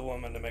Always from. the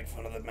woman to make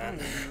fun of the I man.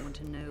 only want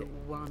to know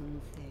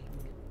one thing.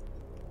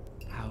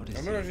 How does I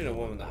remember he seeing a know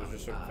woman that was about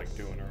just sort of like us?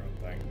 doing her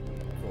own thing.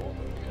 Cool.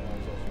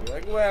 And be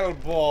like, well,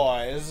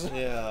 boys,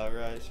 Yeah,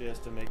 right. She has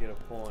to make it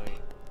a point.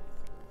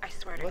 I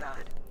swear to God.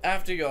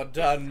 after you're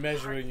done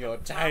measuring your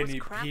tiny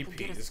crap will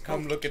get us peepees,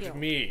 come both look at killed.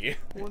 me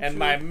Once and you-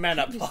 my You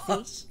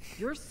menopause.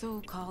 see, your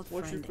so-called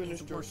Once you friend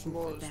finish is your working for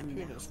smallest them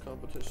now. penis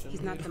competition,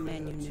 He's not the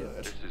man you knew.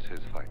 This is his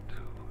fight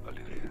too,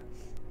 Olivia.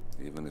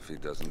 Even if he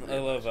doesn't I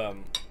love realize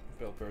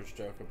Bill Burr's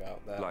joke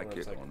about that. Like where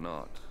it's it or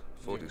not,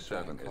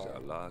 47 is our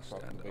last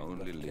and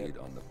only lead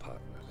on the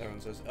partners.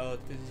 Everyone says, "Oh,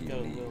 this He has got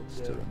a little needs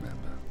to bit,"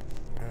 remember.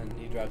 and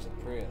he drives a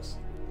Prius.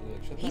 He's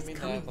like, shouldn't He's that mean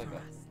that I coming have like for a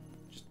us.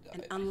 just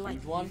And a unlike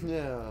huge one?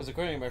 Yeah. Because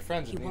according to my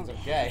friends, it He means won't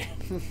I'm gay.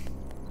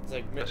 It's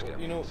like, Let's get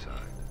you him know, inside.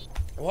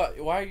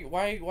 why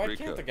Rico,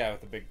 can't the guy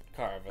with the big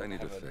car I need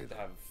a have favor.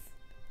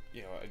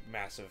 you know, a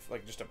massive,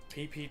 like just a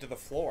PP to the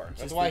floor?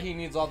 That's Just why the- he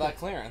needs all that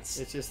clearance.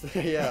 It's just,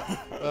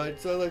 yeah.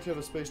 So I like to have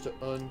a space to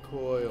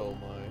uncoil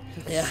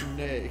my Yeah.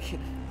 snake.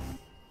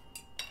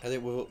 I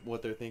think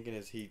what they're thinking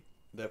is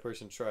that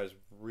person tries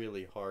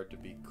really hard to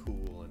be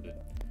cool and to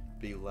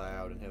be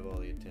loud and have all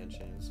the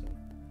attention. So.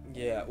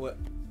 Yeah, what?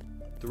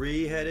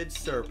 Three-headed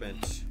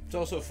serpent. It's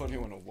also funny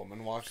when a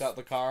woman walks out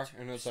the car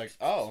and it's like,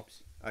 oh,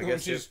 I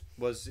guess it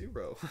was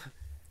zero.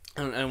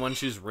 and when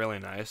she's really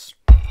nice,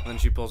 then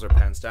she pulls her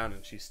pants down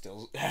and she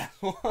still has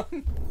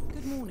one.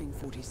 Good morning,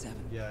 47.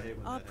 Yeah, I hate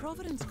when Our that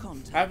Providence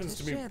contact Happens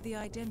has to me, shared the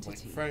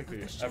identity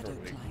frankly, of the Shadow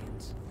every week.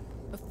 client,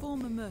 a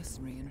former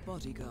mercenary and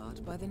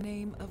bodyguard by the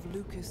name of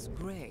Lucas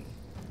Gray.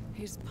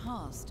 His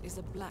past is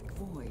a black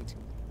void,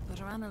 but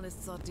our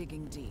analysts are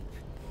digging deep.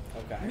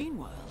 Okay.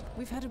 Meanwhile,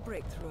 we've had a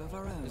breakthrough of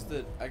our own.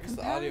 I guess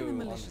the Comparing audio the on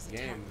malicious the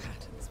attack game.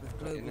 patterns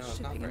with No, global it's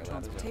not shipping very and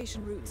loud, is it?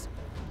 transportation routes,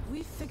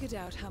 we've figured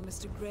out how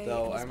Mr. Gray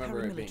Though and I his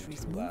remember it being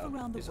paramilitaries too move loud.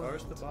 around the Is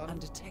ours world the bottom?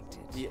 undetected.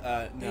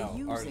 Yeah, They're no,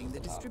 ours using is the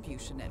the top.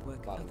 distribution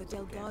network Bottom of the is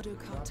okay. Delgado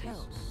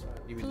cartel,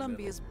 You mean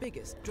Colombia's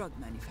biggest drug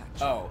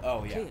manufacturer.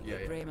 Oh, yeah. Clearly, Yeah,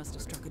 yeah. Gray must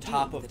have struck a deal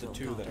Top with of the the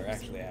two that are Delgados.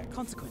 actually active.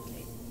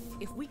 Consequently,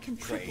 if we can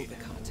Trade. triple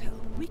the cartel,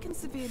 we can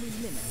severely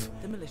limit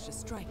the militia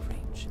strike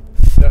range.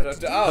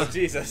 Oh,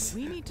 Jesus.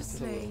 We need to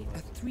slay a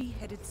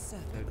three-headed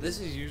serpent. This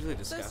is usually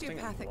disgusting.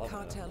 I Sociopathic love it.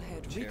 cartel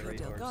head Rico Cherry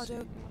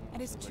Delgado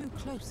and his two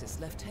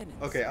closest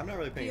lieutenants. Okay, I'm not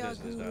really paying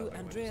attention to this Diago dialogue.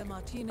 Andrea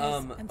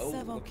Martinez and oh,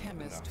 savant look,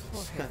 chemist no.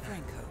 Jorge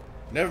Franco.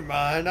 Never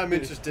mind, I'm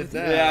interested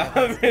now. Yeah,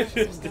 I'm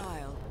interested.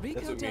 Dial, Rico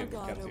That's what me and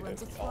Delgado Mackenzie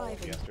runs a did all of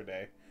thriving.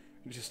 yesterday.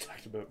 We just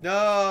talked about.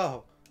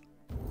 No!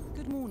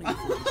 Good morning,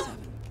 47.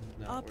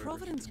 No, Our we're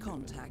Providence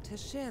contact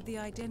has shared the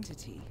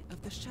identity of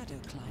the Shadow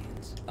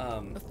client. A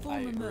I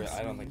former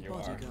mercenary don't think you are.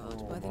 bodyguard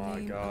Oh by the my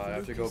name god, of I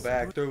have to go Lucas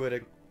back Gray. through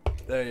it.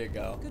 There you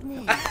go. Good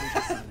morning,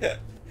 47. Our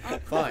Fine,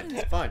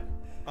 Providence fine.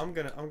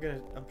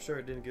 I'm sure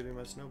it didn't give me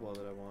my snowball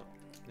that I want.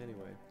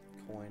 Anyway.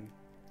 Coin.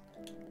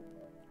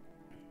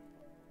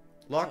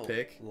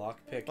 Lockpick. Oh,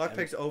 lockpick.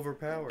 Lockpick's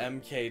overpowered.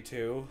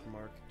 MK2.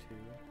 Mark II.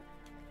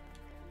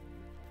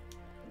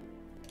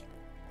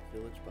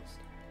 Village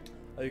Buster.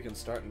 Oh, you can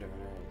start in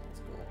different areas.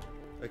 That's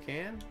cool. I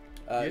can?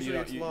 You Usually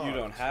don't, it's you don't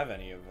locked. have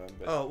any of them.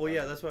 But Oh, well,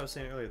 yeah, that's what I was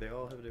saying earlier. They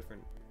all have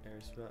different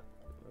areas, but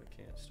I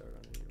can't start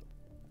on any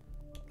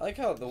of them. I like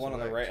how the one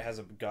on the right has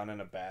a gun and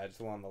a badge.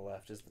 The one on the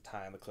left is the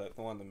tie and the clip.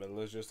 The one in the middle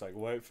is just like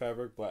white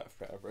fabric, black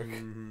fabric.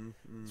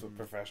 That's what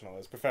professional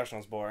is.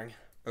 Professional's boring.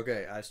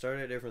 Okay, I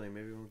started it differently.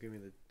 Maybe you won't give me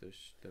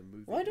the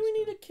movie. Why do we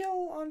need to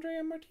kill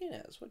Andrea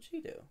Martinez? What'd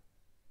she do?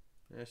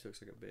 Yeah, she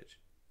looks like a bitch.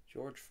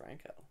 George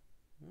Franco.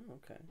 Oh,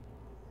 okay.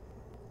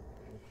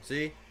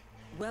 See?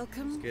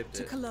 Welcome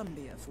to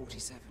Columbia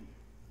 47.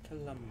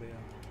 Columbia.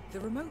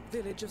 The remote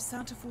village of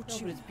Santa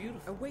Fortuna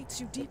beautiful.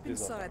 awaits you deep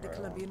inside the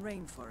Colombian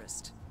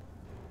rainforest.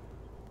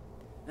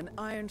 An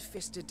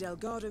iron-fisted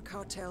Delgado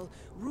cartel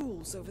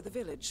rules over the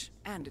village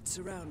and its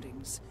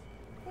surroundings.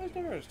 I've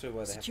never understood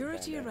why they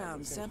Security have to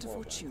around Santa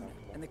Fortuna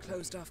and the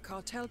closed-off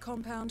cartel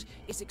compound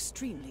is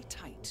extremely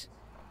tight.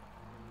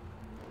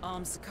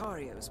 Armed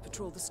sicarios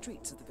patrol the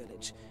streets of the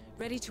village,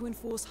 ready to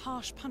enforce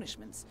harsh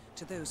punishments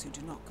to those who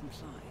do not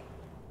comply.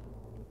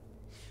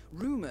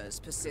 Rumors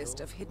persist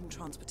of hidden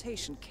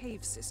transportation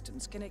cave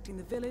systems connecting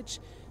the village,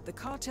 the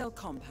cartel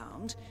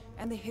compound,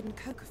 and the hidden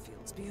coca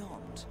fields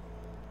beyond.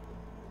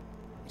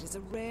 It is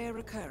a rare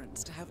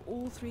occurrence to have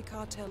all three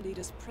cartel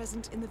leaders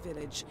present in the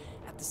village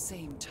at the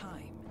same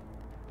time.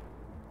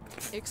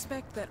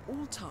 Expect that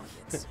all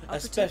targets are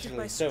protected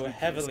by so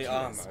heavily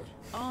killers, armored,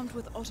 armed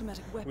with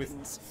automatic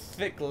weapons. with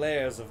thick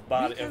layers of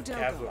body Rico of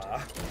Delgado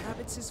Kevlar.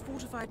 inhabits his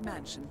fortified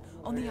mansion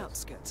on the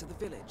outskirts of the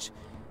village,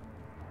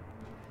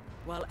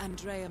 while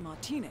Andrea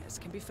Martinez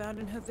can be found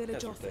in her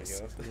village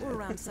office or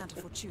around Santa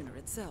Fortuna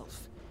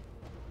itself.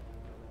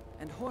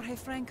 And Jorge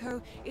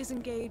Franco is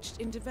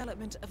engaged in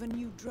development of a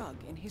new drug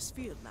in his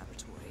field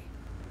laboratory.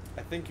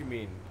 I think you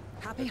mean.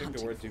 I think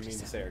the words you mean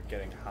to say are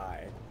getting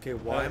high. Okay,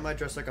 why am I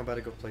dressed like I'm about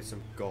to go play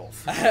some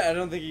golf? I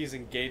don't think he's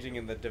engaging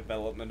in the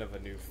development of a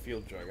new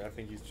field drug. I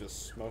think he's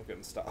just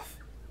smoking stuff.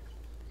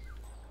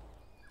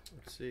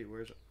 Let's see,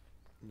 where's...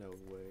 No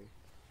way.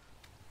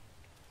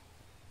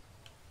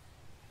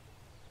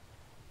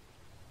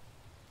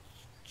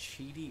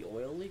 Cheaty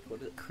oil leak? What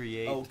is it?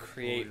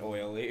 Create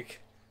oil leak.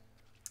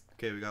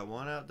 Okay, we got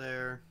one out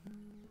there.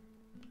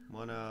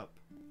 One up.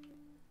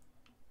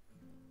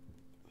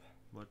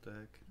 What the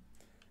heck?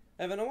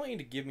 Evan, I want you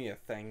to give me a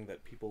thing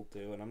that people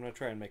do, and I'm going to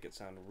try and make it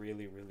sound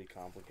really, really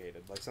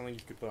complicated. Like something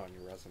you could put on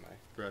your resume.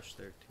 Brush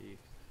their teeth.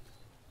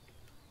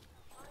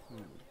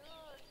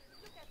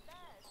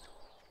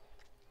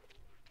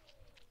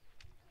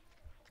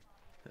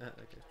 That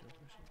guy's doing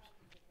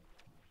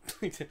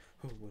push-ups.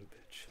 Oh, what a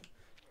bitch.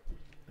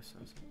 That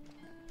sounds...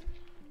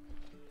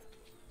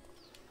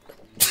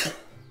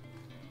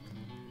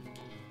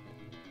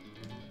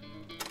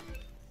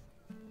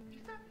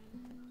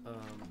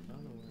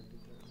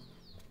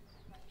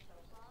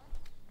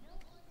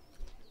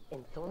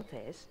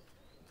 Entonces,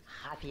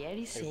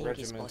 Javier is saying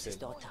his boss's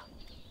daughter.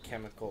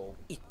 Chemical.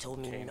 It told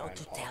me not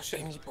to tell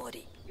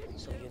anybody.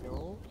 So you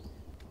know.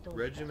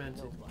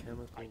 Regimented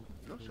chemical.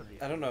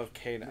 I don't know if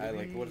canine.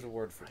 Like, what is the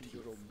word for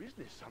teeth?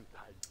 business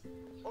sometime.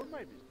 Or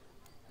maybe.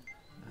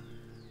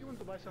 You want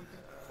to buy something?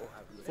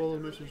 Follow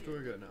mission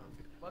story guide now.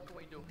 What can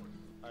we do for you?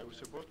 I was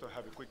supposed to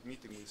have a quick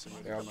meeting with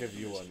someone. Here, I'll give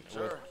you one.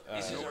 Sir,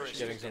 with,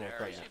 getting someone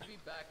pregnant.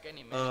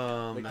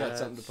 Like that's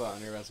something to put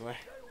on your resume.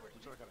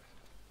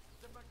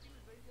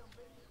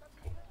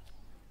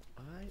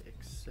 I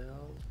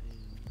excel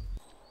in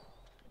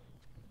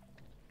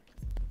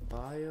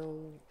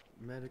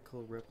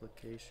biomedical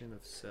replication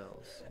of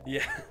cells.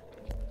 Yeah.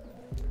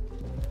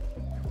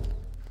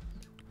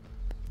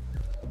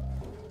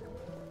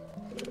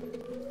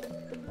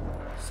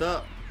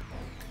 Sup,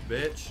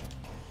 bitch?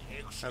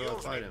 How do I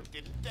fight him?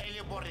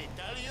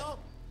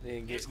 The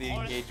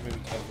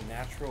engagement of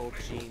natural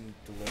gene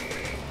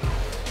delivery.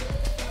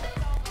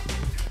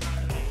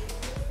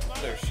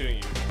 They're shooting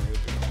you.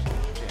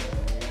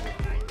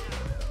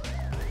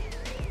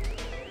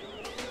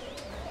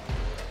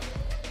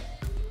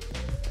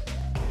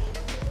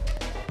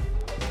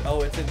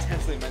 Oh, it's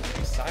intentionally meant to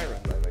be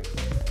sirens, I think.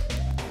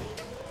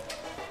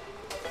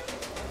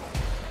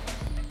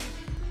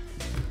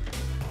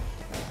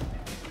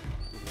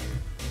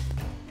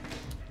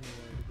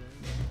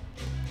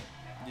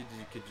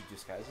 Could you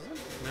disguise as him?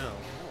 No.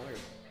 Oh, weird.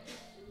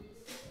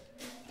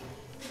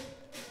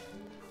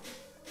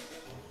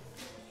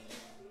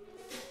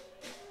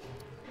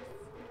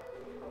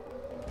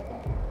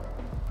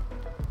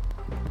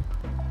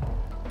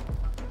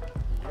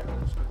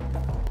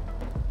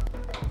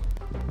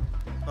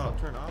 Oh,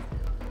 turn off.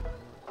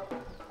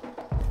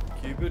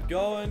 Keep it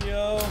going,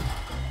 yo.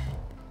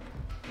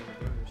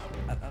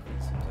 That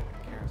oven seems like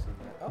a kerosene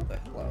lamp. Oh, the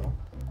hello.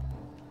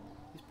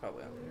 He's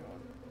probably on the new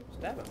one.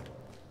 Stab him.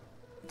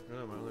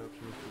 No, my only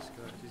option is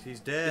disguise. He's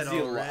dead Is he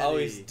already. Oh,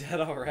 he's dead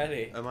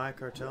already. Am I a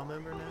cartel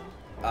member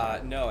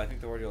now? No, I think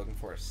the word you're looking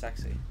for is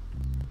sexy.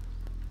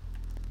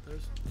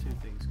 Those two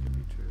things could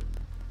be true.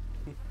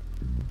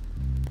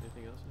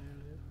 Anything else I need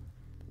to do?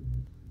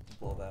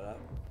 Blow that up.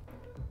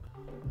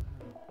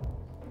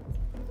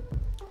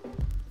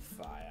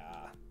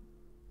 Fire.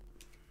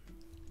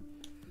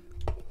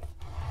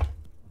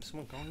 Is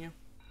someone calling you?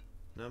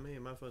 Not me,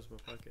 my phone's in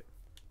my pocket.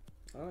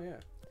 Oh,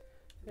 yeah.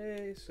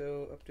 Hey,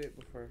 so update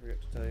before I forget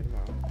to tell you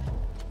tomorrow.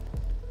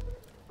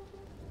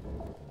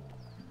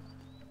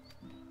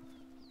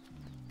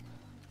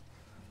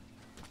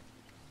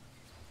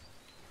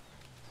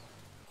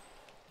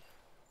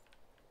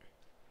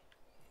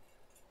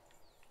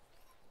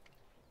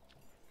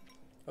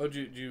 Oh,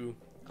 did you?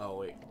 Oh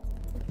wait.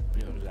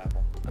 You know, there's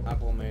Apple.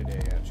 Apple made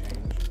a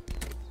change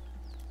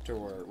to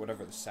where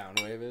whatever the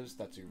sound wave is,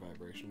 that's your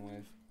vibration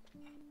wave.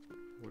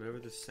 Whatever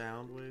the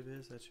sound wave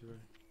is, that's your.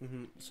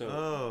 So.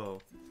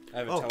 Oh. I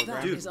have a telegram.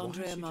 That is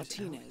Andrea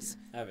Martinez,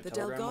 the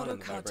Delgado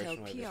cartel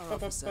PR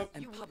officer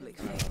and public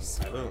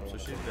face. Boom. So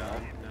she's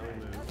down. Now we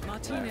move.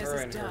 Martinez her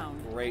is and down.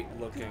 Her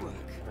great-looking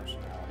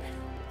personality.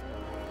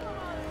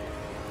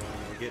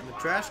 We get in the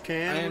trash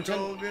can. We're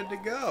all good to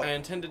go. I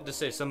intended to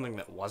say something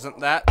that wasn't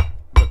that,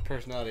 but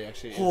personality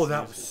actually. Oh,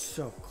 that was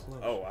so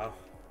close. Oh wow.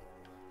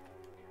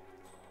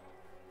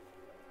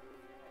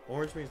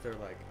 Orange means they're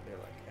like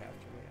after me.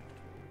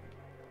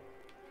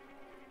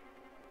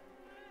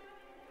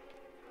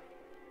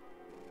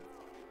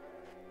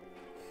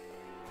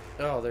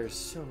 Oh, there's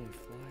so many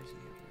flies in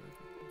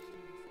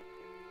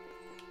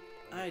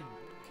here.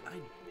 I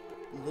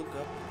look up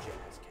the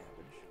jazz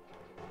cabbage.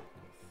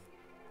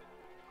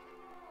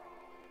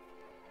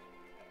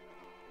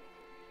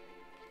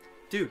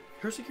 Dude,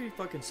 her security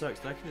fucking sucks.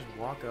 I can just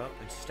walk up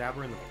and stab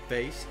her in the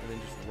face and then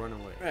just run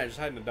away. Right, just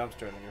hide in a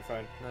dumpster and then you're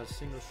fine. Not a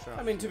single shot.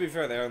 I mean, to be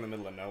fair, they are in the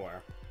middle of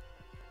nowhere.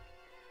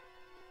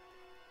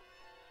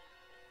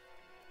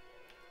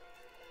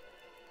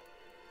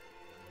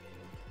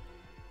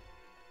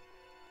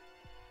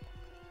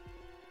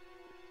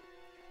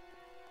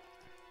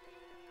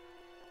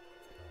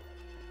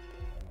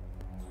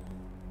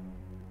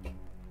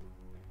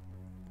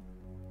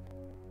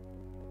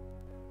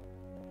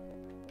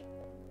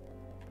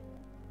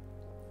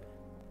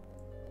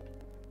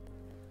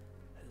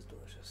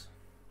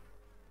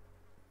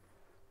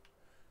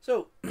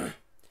 So,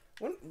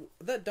 when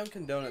that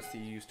Dunkin' Donuts that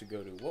you used to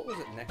go to, what was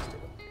it next to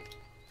it?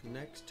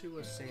 Next to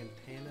a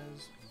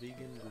Santana's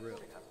Vegan Grill.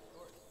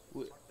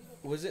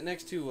 Was it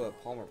next to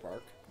Palmer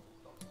Park?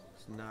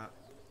 It's not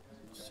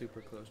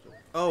super close to it.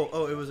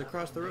 Oh, it was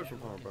across the road from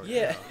Palmer Park.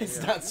 Yeah, it's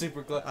not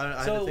super close.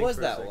 So it was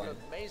that one.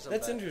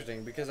 That's bed.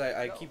 interesting because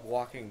I keep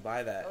walking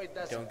by that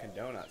Dunkin'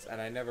 Donuts and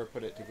I never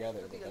put it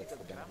together that that's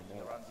the Dunkin'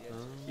 Donuts.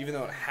 Even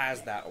though it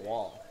has that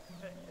wall.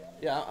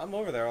 Yeah, I'm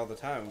over there all the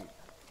time.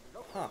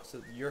 Huh,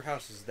 so your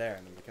house is there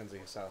and then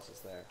Mackenzie's house is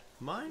there.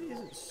 Mine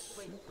isn't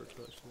super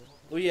close to it.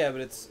 Well, yeah,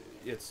 but it's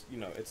you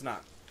know, it's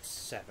not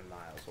 7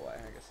 miles away,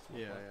 I guess.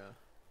 Yeah.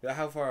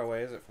 How far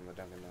away is it from the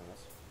Dunkin'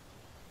 Donuts?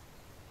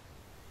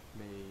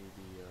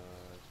 Maybe a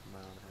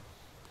mile and a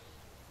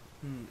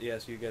half. Yeah,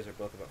 so you guys are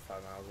both about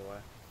 5 miles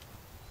away.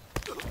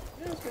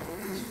 Yeah,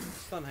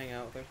 it's fun hanging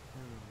out with her.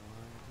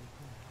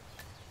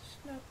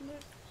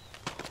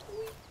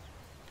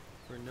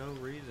 For no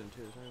reason,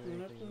 too. There's not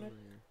really anything over here.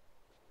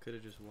 Could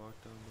have just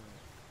walked on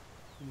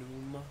by.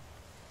 Numa.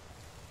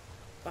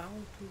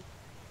 Bound to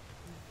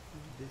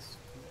this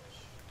fish.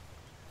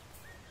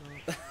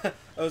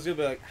 I was gonna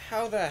be like,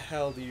 how the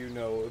hell do you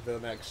know the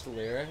next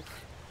lyric?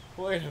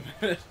 Wait a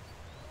minute.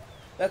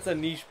 That's a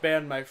niche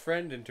band my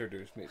friend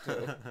introduced me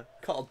to.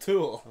 Called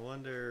Tool. I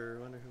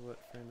wonder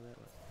what friend that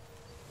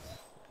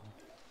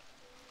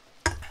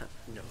was.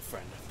 No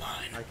friend of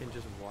mine. I can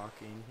just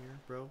walk in here,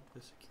 bro. The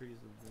security's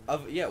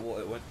the yeah,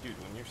 well, dude,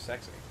 when you're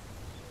sexy,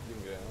 you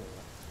can go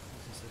anywhere.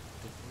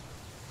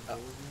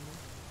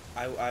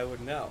 I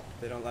would know.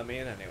 They don't let me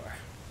in anywhere.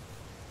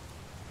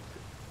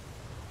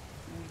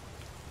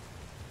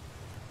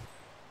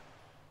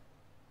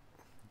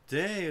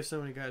 Dang, if so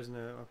many guys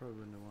know, I probably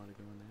wouldn't want to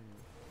go in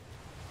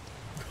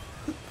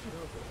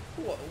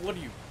there. What are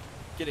you,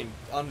 getting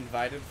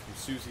uninvited from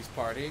Susie's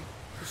party?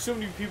 There's so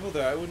many people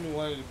there, I wouldn't have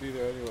wanted to be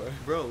there anyway.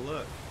 Bro,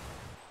 look.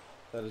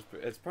 That is,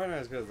 it's probably not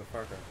as good as the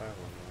Far Cry 5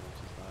 one,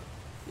 which is not.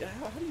 Yeah,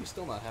 how do you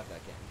still not have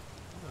that game?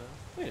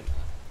 Wait a minute.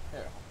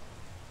 Here.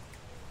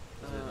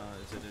 Is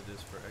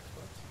it for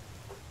Xbox?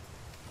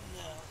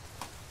 No.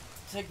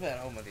 Take that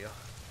home with you.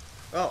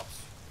 Oh,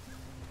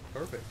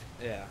 perfect.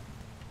 Yeah.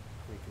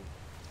 We can.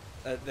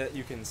 That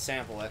you can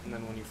sample it, and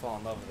then when you fall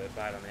in love with it,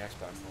 buy it on the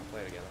Xbox, and we'll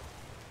play together.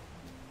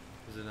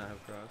 Does it not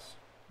have cross?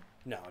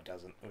 No, it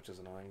doesn't, which is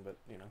annoying, but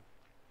you know.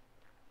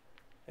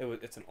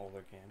 It's an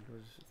older game.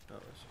 It's just.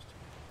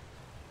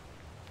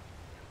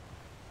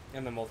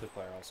 And the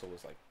multiplayer also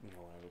was like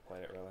no one ever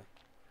played it really,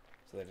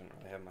 so they didn't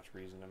really have much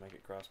reason to make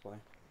it crossplay.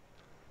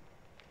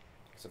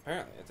 Because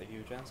apparently it's a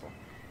huge asshole.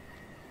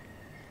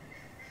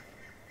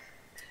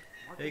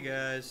 Hey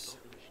guys.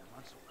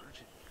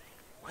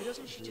 Why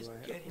doesn't she just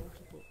get him?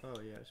 Oh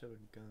yeah, I should have a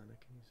gun. I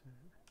can use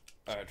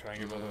that. Alright, try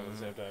and get both at the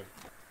same time.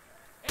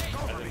 I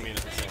didn't mean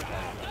at the same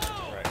time.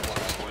 Right.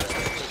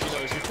 But, you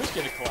know, if you just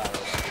get a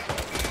collateral.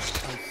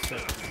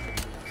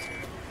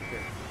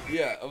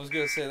 Yeah, I was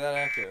gonna say that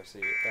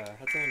accuracy.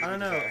 That's I don't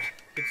know.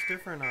 It's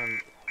different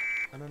on.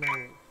 I don't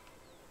know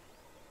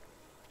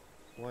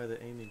why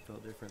the aiming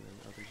felt different than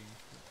other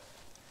games.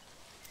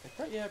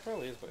 Yeah, it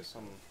probably is by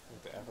some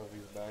like the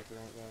FOV's back or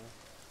anything.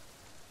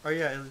 Oh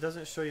yeah, it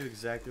doesn't show you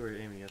exactly where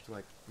you're aiming. You have to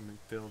like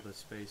fill the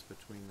space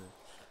between the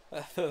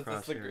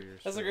that's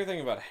the great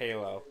thing about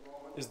Halo,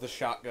 is the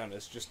shotgun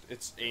is just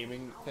its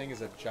aiming thing is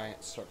a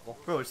giant circle.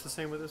 Bro, it's the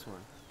same with this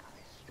one.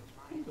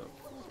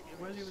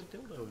 Why does he have a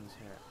dildo in his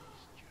hat?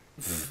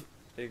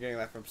 Are you getting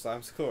that from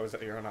Slime School, or is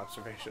that your own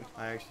observation?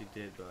 I actually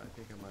did, but I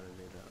think I might have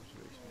made that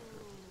observation.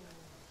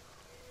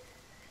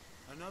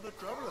 Another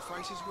traveler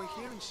finds his way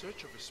here in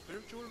search of a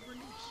spiritual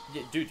release.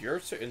 Yeah, dude, you're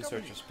in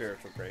search of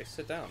spiritual grace.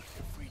 Sit down.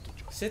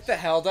 Sit the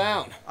hell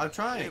down. I'm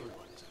trying.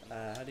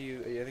 How do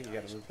you? I think you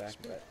gotta move back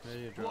a bit. How do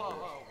you drop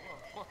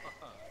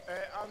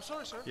it? I'm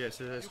sorry, sir.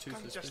 Yes, it has you too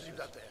can't just leave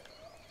that there.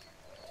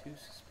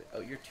 Oh,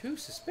 you're too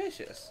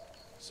suspicious.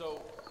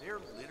 So they're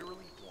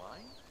literally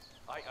blind?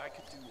 I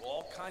could do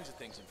all kinds of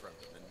things in front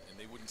of them, and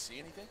they wouldn't see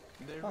anything?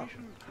 Their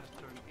vision has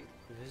turned in.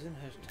 Vision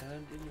has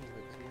turned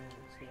inwards.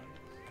 Yes.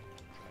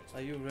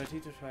 Are you ready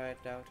to try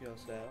it out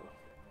yourself?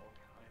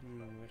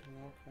 Getting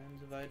all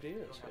kinds of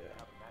ideas here.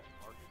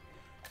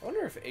 I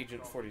wonder if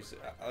Agent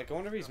 46, like, I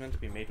wonder if he's meant to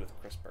be made with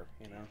CRISPR,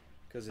 you know?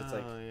 Because it's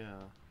like,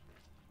 yeah.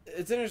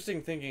 It's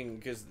interesting thinking,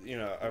 because, you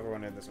know,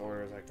 everyone in this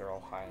order is like, they're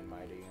all high and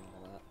mighty and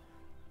all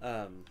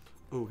that.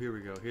 Oh, here we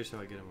go. Here's how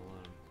I get him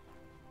alone.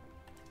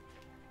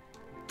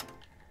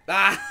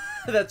 Ah!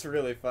 That's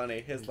really funny.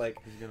 His, like...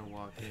 He's gonna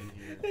walk in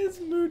here. His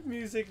mood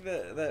music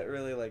that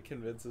really, like,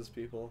 convinces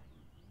people.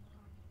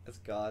 It's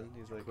gone.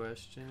 He's like...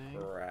 Questioning?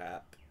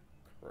 Crap.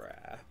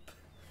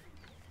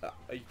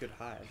 You could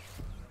hide.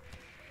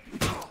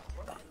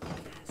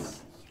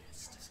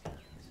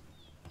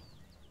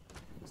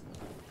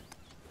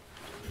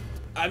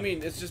 I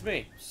mean, it's just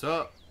me.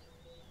 Sup?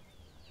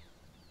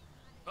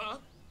 Huh?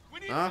 We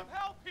need some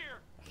help here!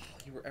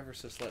 You were ever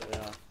so slightly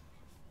off.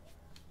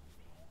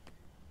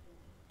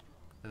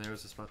 And there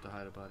was a spot to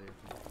hide a body.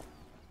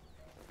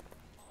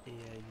 Yeah,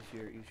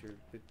 use your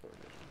big board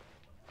vision.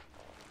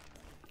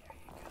 There you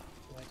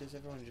go. Why does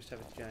everyone just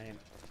have a giant...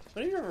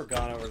 When have you ever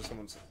gone over to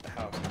someone's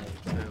house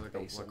and like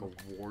a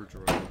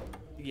wardrobe?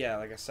 Yeah,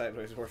 like a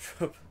sideways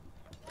wardrobe.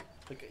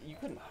 Like, you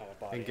couldn't hide a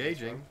body.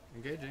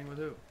 Engaging with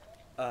who?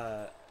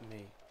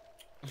 Me.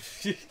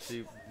 See,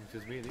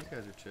 because me and these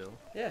guys are chill.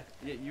 Yeah,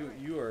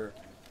 you are.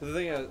 The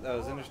thing I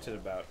was interested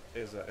about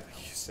is you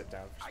sit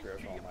down for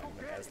spiritual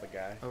enlightenment as the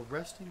guy.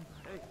 Arresting?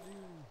 Hey,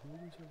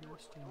 who's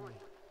arresting me?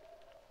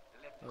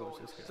 Oh, it's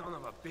this guy. Son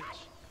of a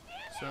bitch.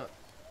 Sup?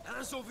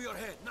 Hands over your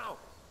head, now.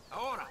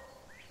 Ahora.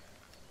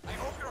 I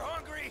hope you're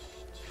hungry.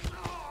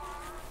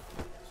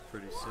 It's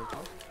pretty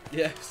simple.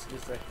 Yes,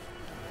 just like.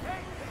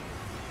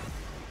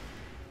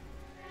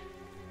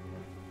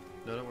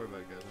 No, don't worry about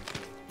it, guys.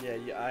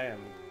 Yeah, I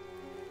am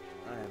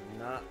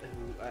not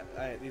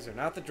who. These are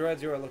not the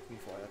dreads you are looking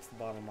for. That's the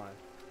bottom line.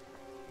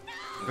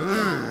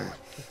 I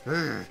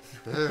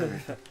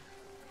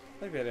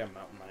think that damn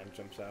mountain lion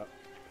jumps out.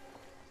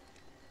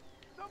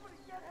 Somebody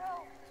get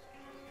help.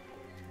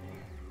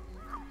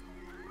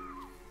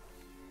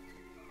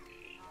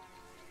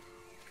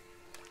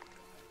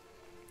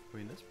 I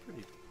mean, that's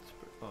pretty.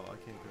 Oh, I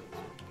can't go this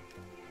way.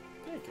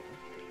 Yeah, you can.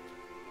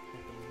 I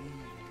believe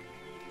you.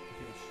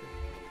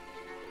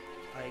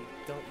 I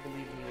don't believe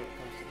me when it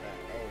comes to that.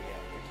 Oh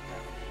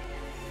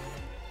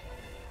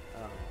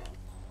yeah,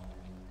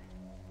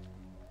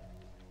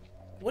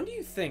 when do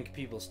you think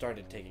people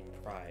started taking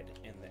pride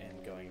in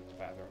going to the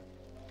bathroom?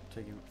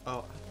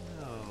 Oh,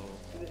 I don't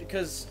know.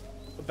 Because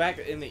back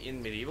in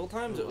medieval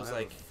times, it was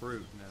like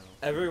fruit now.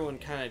 Everyone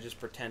kind of just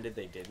pretended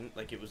they didn't.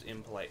 Like, it was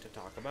impolite to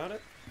talk about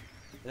it.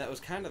 And that was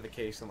kind of the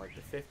case in like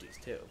the 50s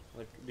too.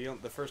 Like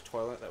the first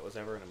toilet that was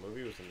ever in a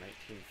movie was in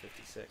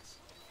 1956.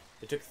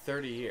 It took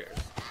 30 years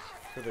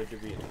for there to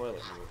be a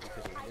toilet movie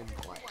because it was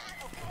impolite.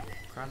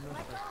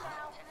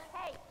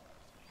 Hey!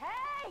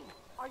 Hey!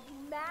 Are you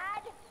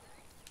mad?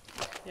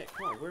 Yeah,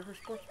 come on, wear her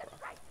sports bra.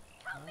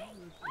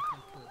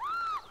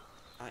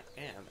 I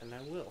am, and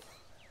I will.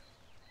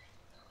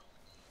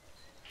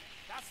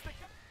 That's the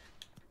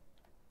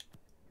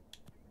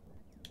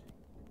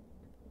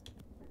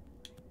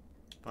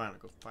Fine, I'll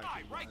go fight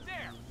guy right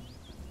there!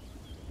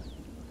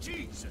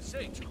 Jesus,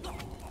 H.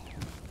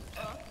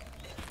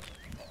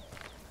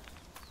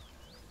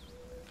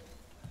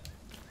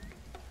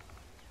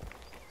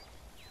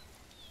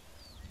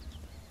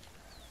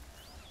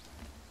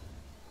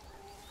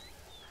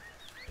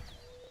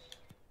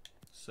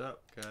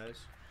 Sup, guys?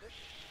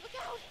 Look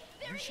out!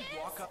 There You should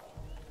walk up.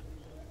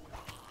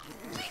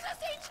 Jesus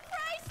H.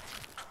 Christ!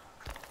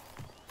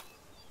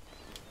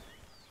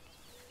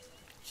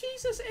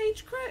 Jesus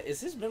H. Christ. Is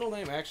his middle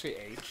name actually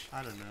H?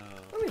 I don't know.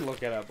 Let me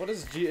look it up. What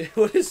is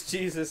what is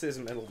Jesus'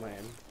 middle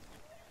name?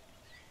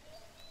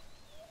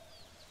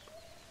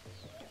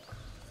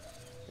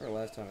 Or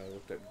last time I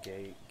looked up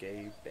gay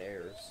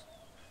bears.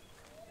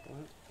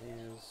 What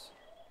is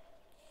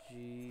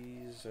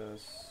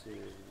Jesus'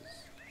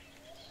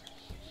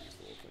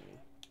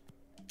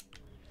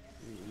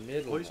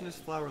 middle Poisonous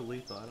name? flower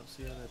lethal. I don't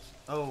see how that's.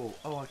 Oh,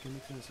 I can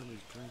mix it in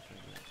somebody's drink, I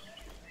guess.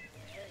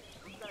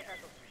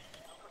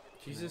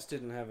 Jesus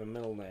didn't have a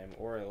middle name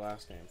or a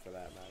last name for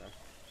that matter.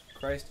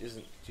 Christ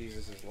isn't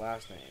Jesus'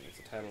 last name, it's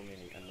a title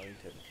meaning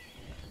anointed.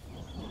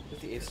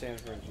 58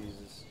 stands for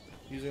Jesus.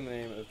 Using the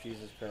name of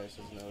Jesus Christ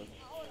as an oath.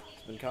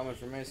 It's been common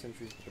for many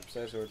centuries, but the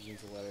precise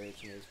origins of the letter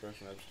H and the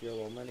expression are obscure,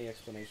 while many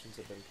explanations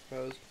have been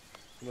proposed.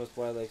 The most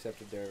widely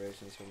accepted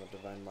derivations from the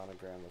divine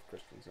monogram of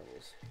Christian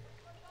symbols.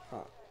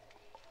 Huh.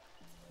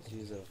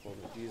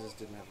 Jesus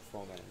didn't have a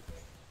full name.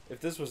 If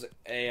this was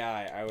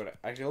AI, I would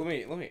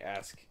actually let me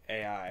ask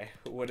AI.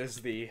 What is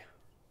the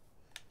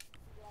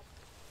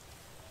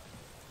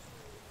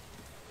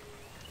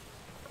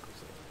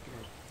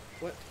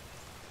what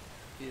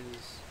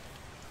is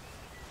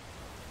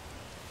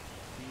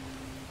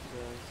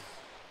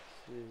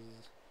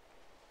Jesus'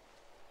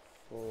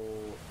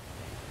 full?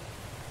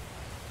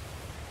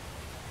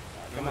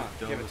 Come on,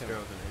 give it to me.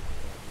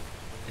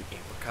 An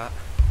apricot.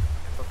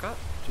 Apricot?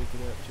 Check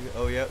it out. Check it.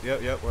 Oh,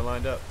 yep. We're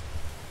lined up.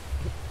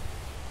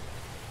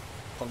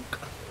 Punk.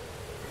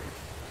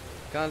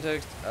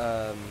 Context.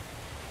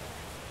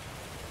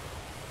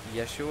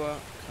 Yeshua,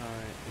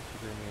 the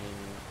Hebrew meaning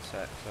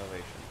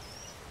salvation.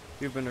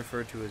 You've been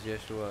referred to as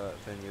Yeshua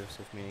ben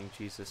Yosef, meaning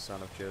Jesus,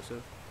 son of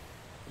Joseph.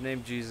 The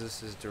name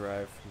Jesus is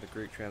derived from the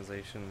Greek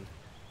translation.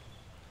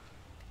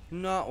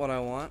 Not what I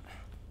want.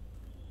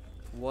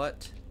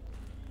 What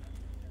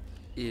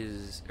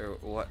does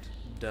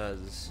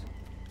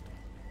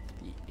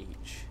the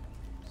H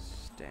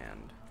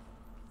stand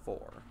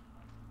for?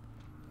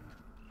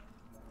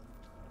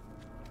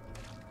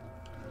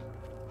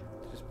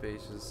 Just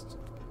basis.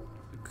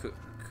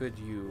 Could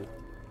you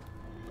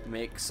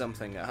make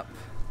something up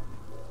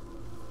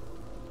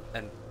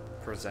and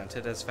present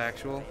it as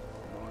factual?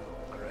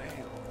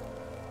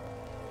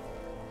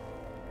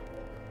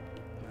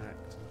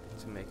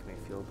 To make me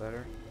feel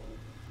better.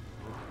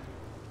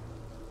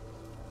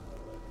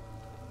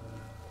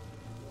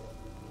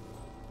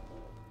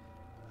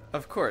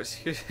 Of course,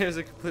 here's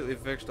a completely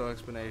fictional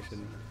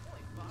explanation.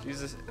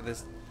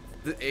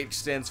 The H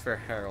stands for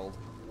Herald.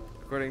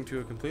 According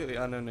to a completely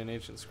unknown and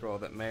ancient scroll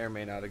that may or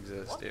may not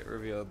exist, it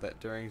revealed that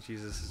during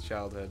Jesus'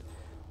 childhood,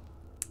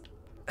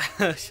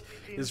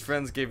 his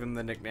friends gave him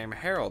the nickname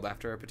Herald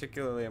after a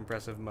particularly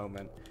impressive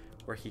moment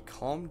where he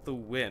calmed the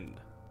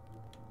wind.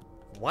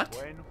 What?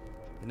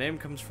 The name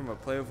comes from a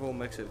playful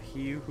mix of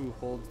he who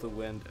holds the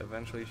wind,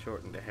 eventually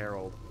shortened to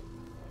Herald.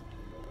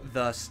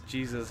 Thus,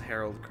 Jesus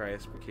Herald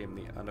Christ became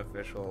the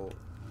unofficial...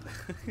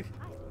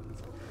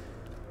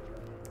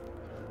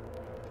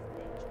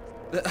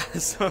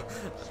 So,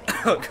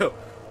 I'll go,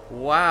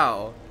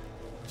 wow.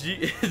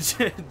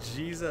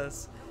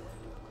 Jesus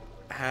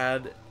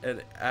had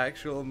an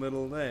actual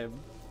middle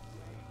name.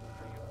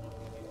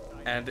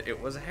 And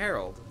it was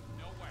Herald.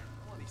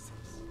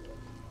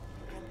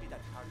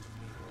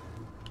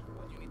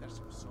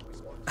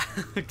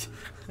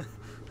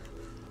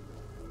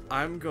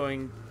 I'm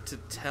going to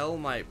tell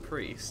my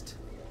priest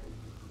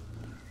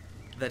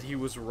that he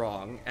was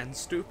wrong and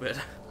stupid.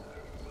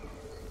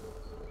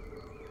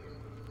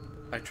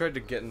 I tried to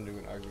get into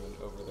an argument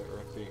over the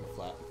Earth being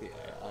flat with the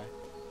AI.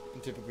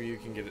 And typically you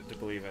can get it to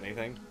believe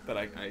anything, but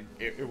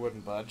it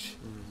wouldn't budge.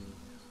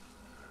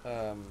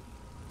 Mm-hmm.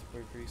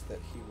 My priest that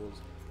he was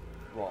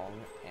wrong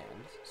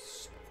and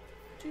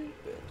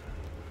stupid.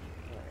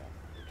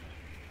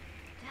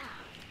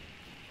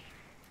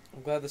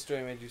 I'm glad the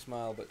story made you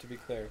smile, but to be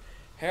clear,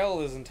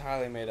 Harold is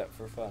entirely made up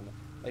for fun.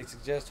 I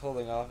suggest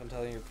holding off and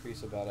telling your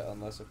priest about it,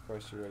 unless of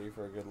course you're ready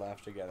for a good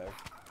laugh together.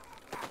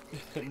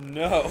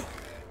 No!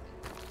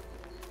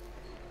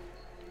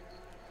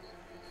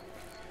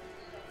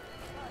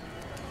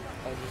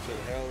 I just said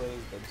Harold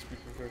is, but speak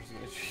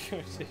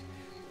person.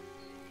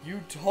 You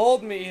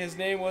told me his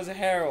name was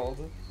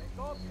Harold!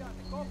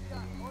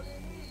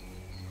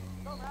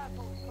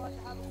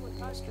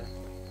 Mister.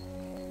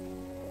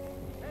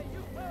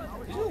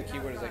 Did you know the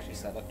keyword is actually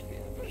set up to be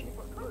inefficient?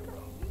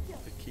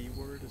 The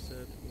keyword is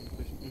set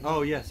inefficient? Mm-hmm.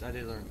 Oh, yes, I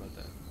did learn about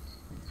that.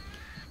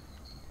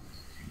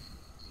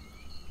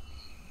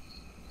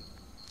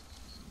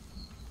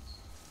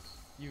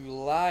 You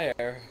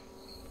liar.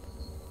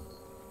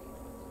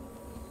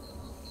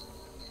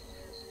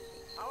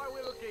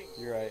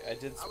 You're right, I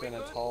did spin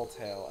a tall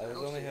tale. I was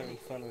only having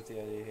fun with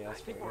the idea he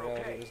asked for. In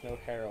reality, there's no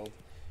Harold,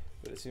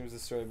 but it seems the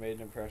story made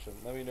an impression.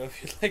 Let me know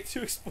if you'd like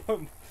to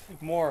explore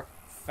more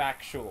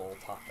factual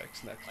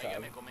topics next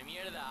time.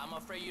 I'm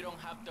afraid you don't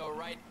have the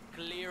right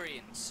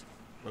clearance.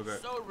 Okay.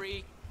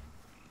 Sorry.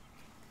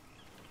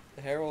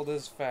 Harold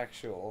is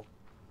factual.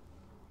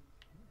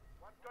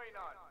 What's going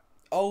on?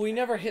 Oh, we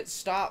never hit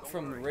stop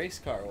from the race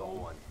car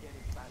one.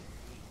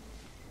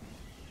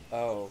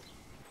 Oh.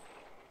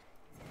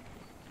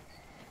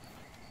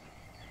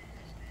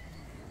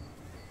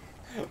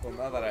 Well,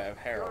 now that I have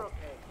Harold.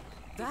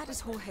 That is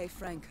Jorge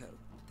Franco,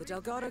 the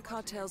Delgado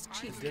cartel's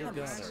chief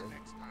chemist.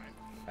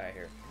 Hi,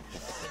 here.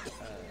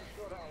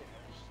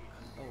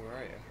 Oh, where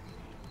are you?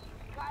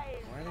 Why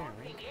are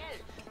they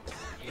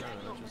in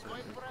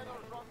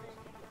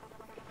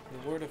The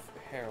word of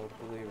Harold,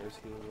 believers,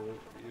 he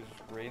is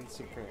reigns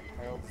supreme.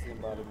 Harold is the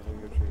embodiment of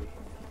your truth.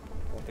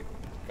 Not the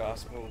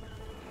gospel.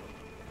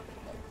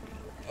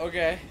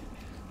 Okay.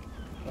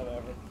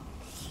 Whatever.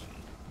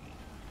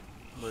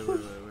 Wait,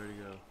 where'd he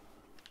go?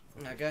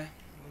 Okay.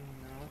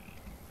 No.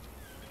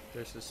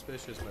 They're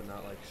suspicious, but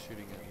not like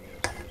shooting at me.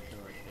 They're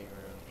like hanging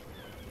around.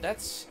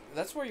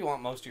 That's where you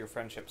want most of your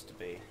friendships to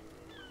be.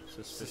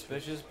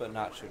 Suspicious, but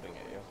not shooting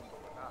at you.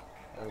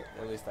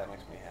 At least that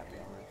makes me happy.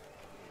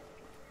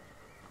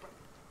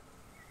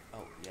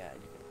 Oh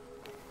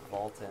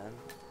vault in,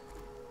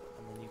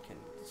 and then you can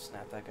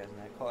snap that guy's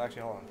neck. Oh,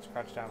 actually, hold on. Let's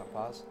crouch down and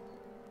pause.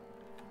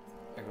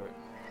 Okay, wait.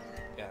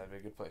 Yeah, that'd be a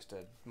good place to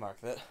mark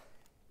that.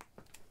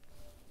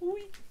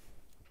 Whee!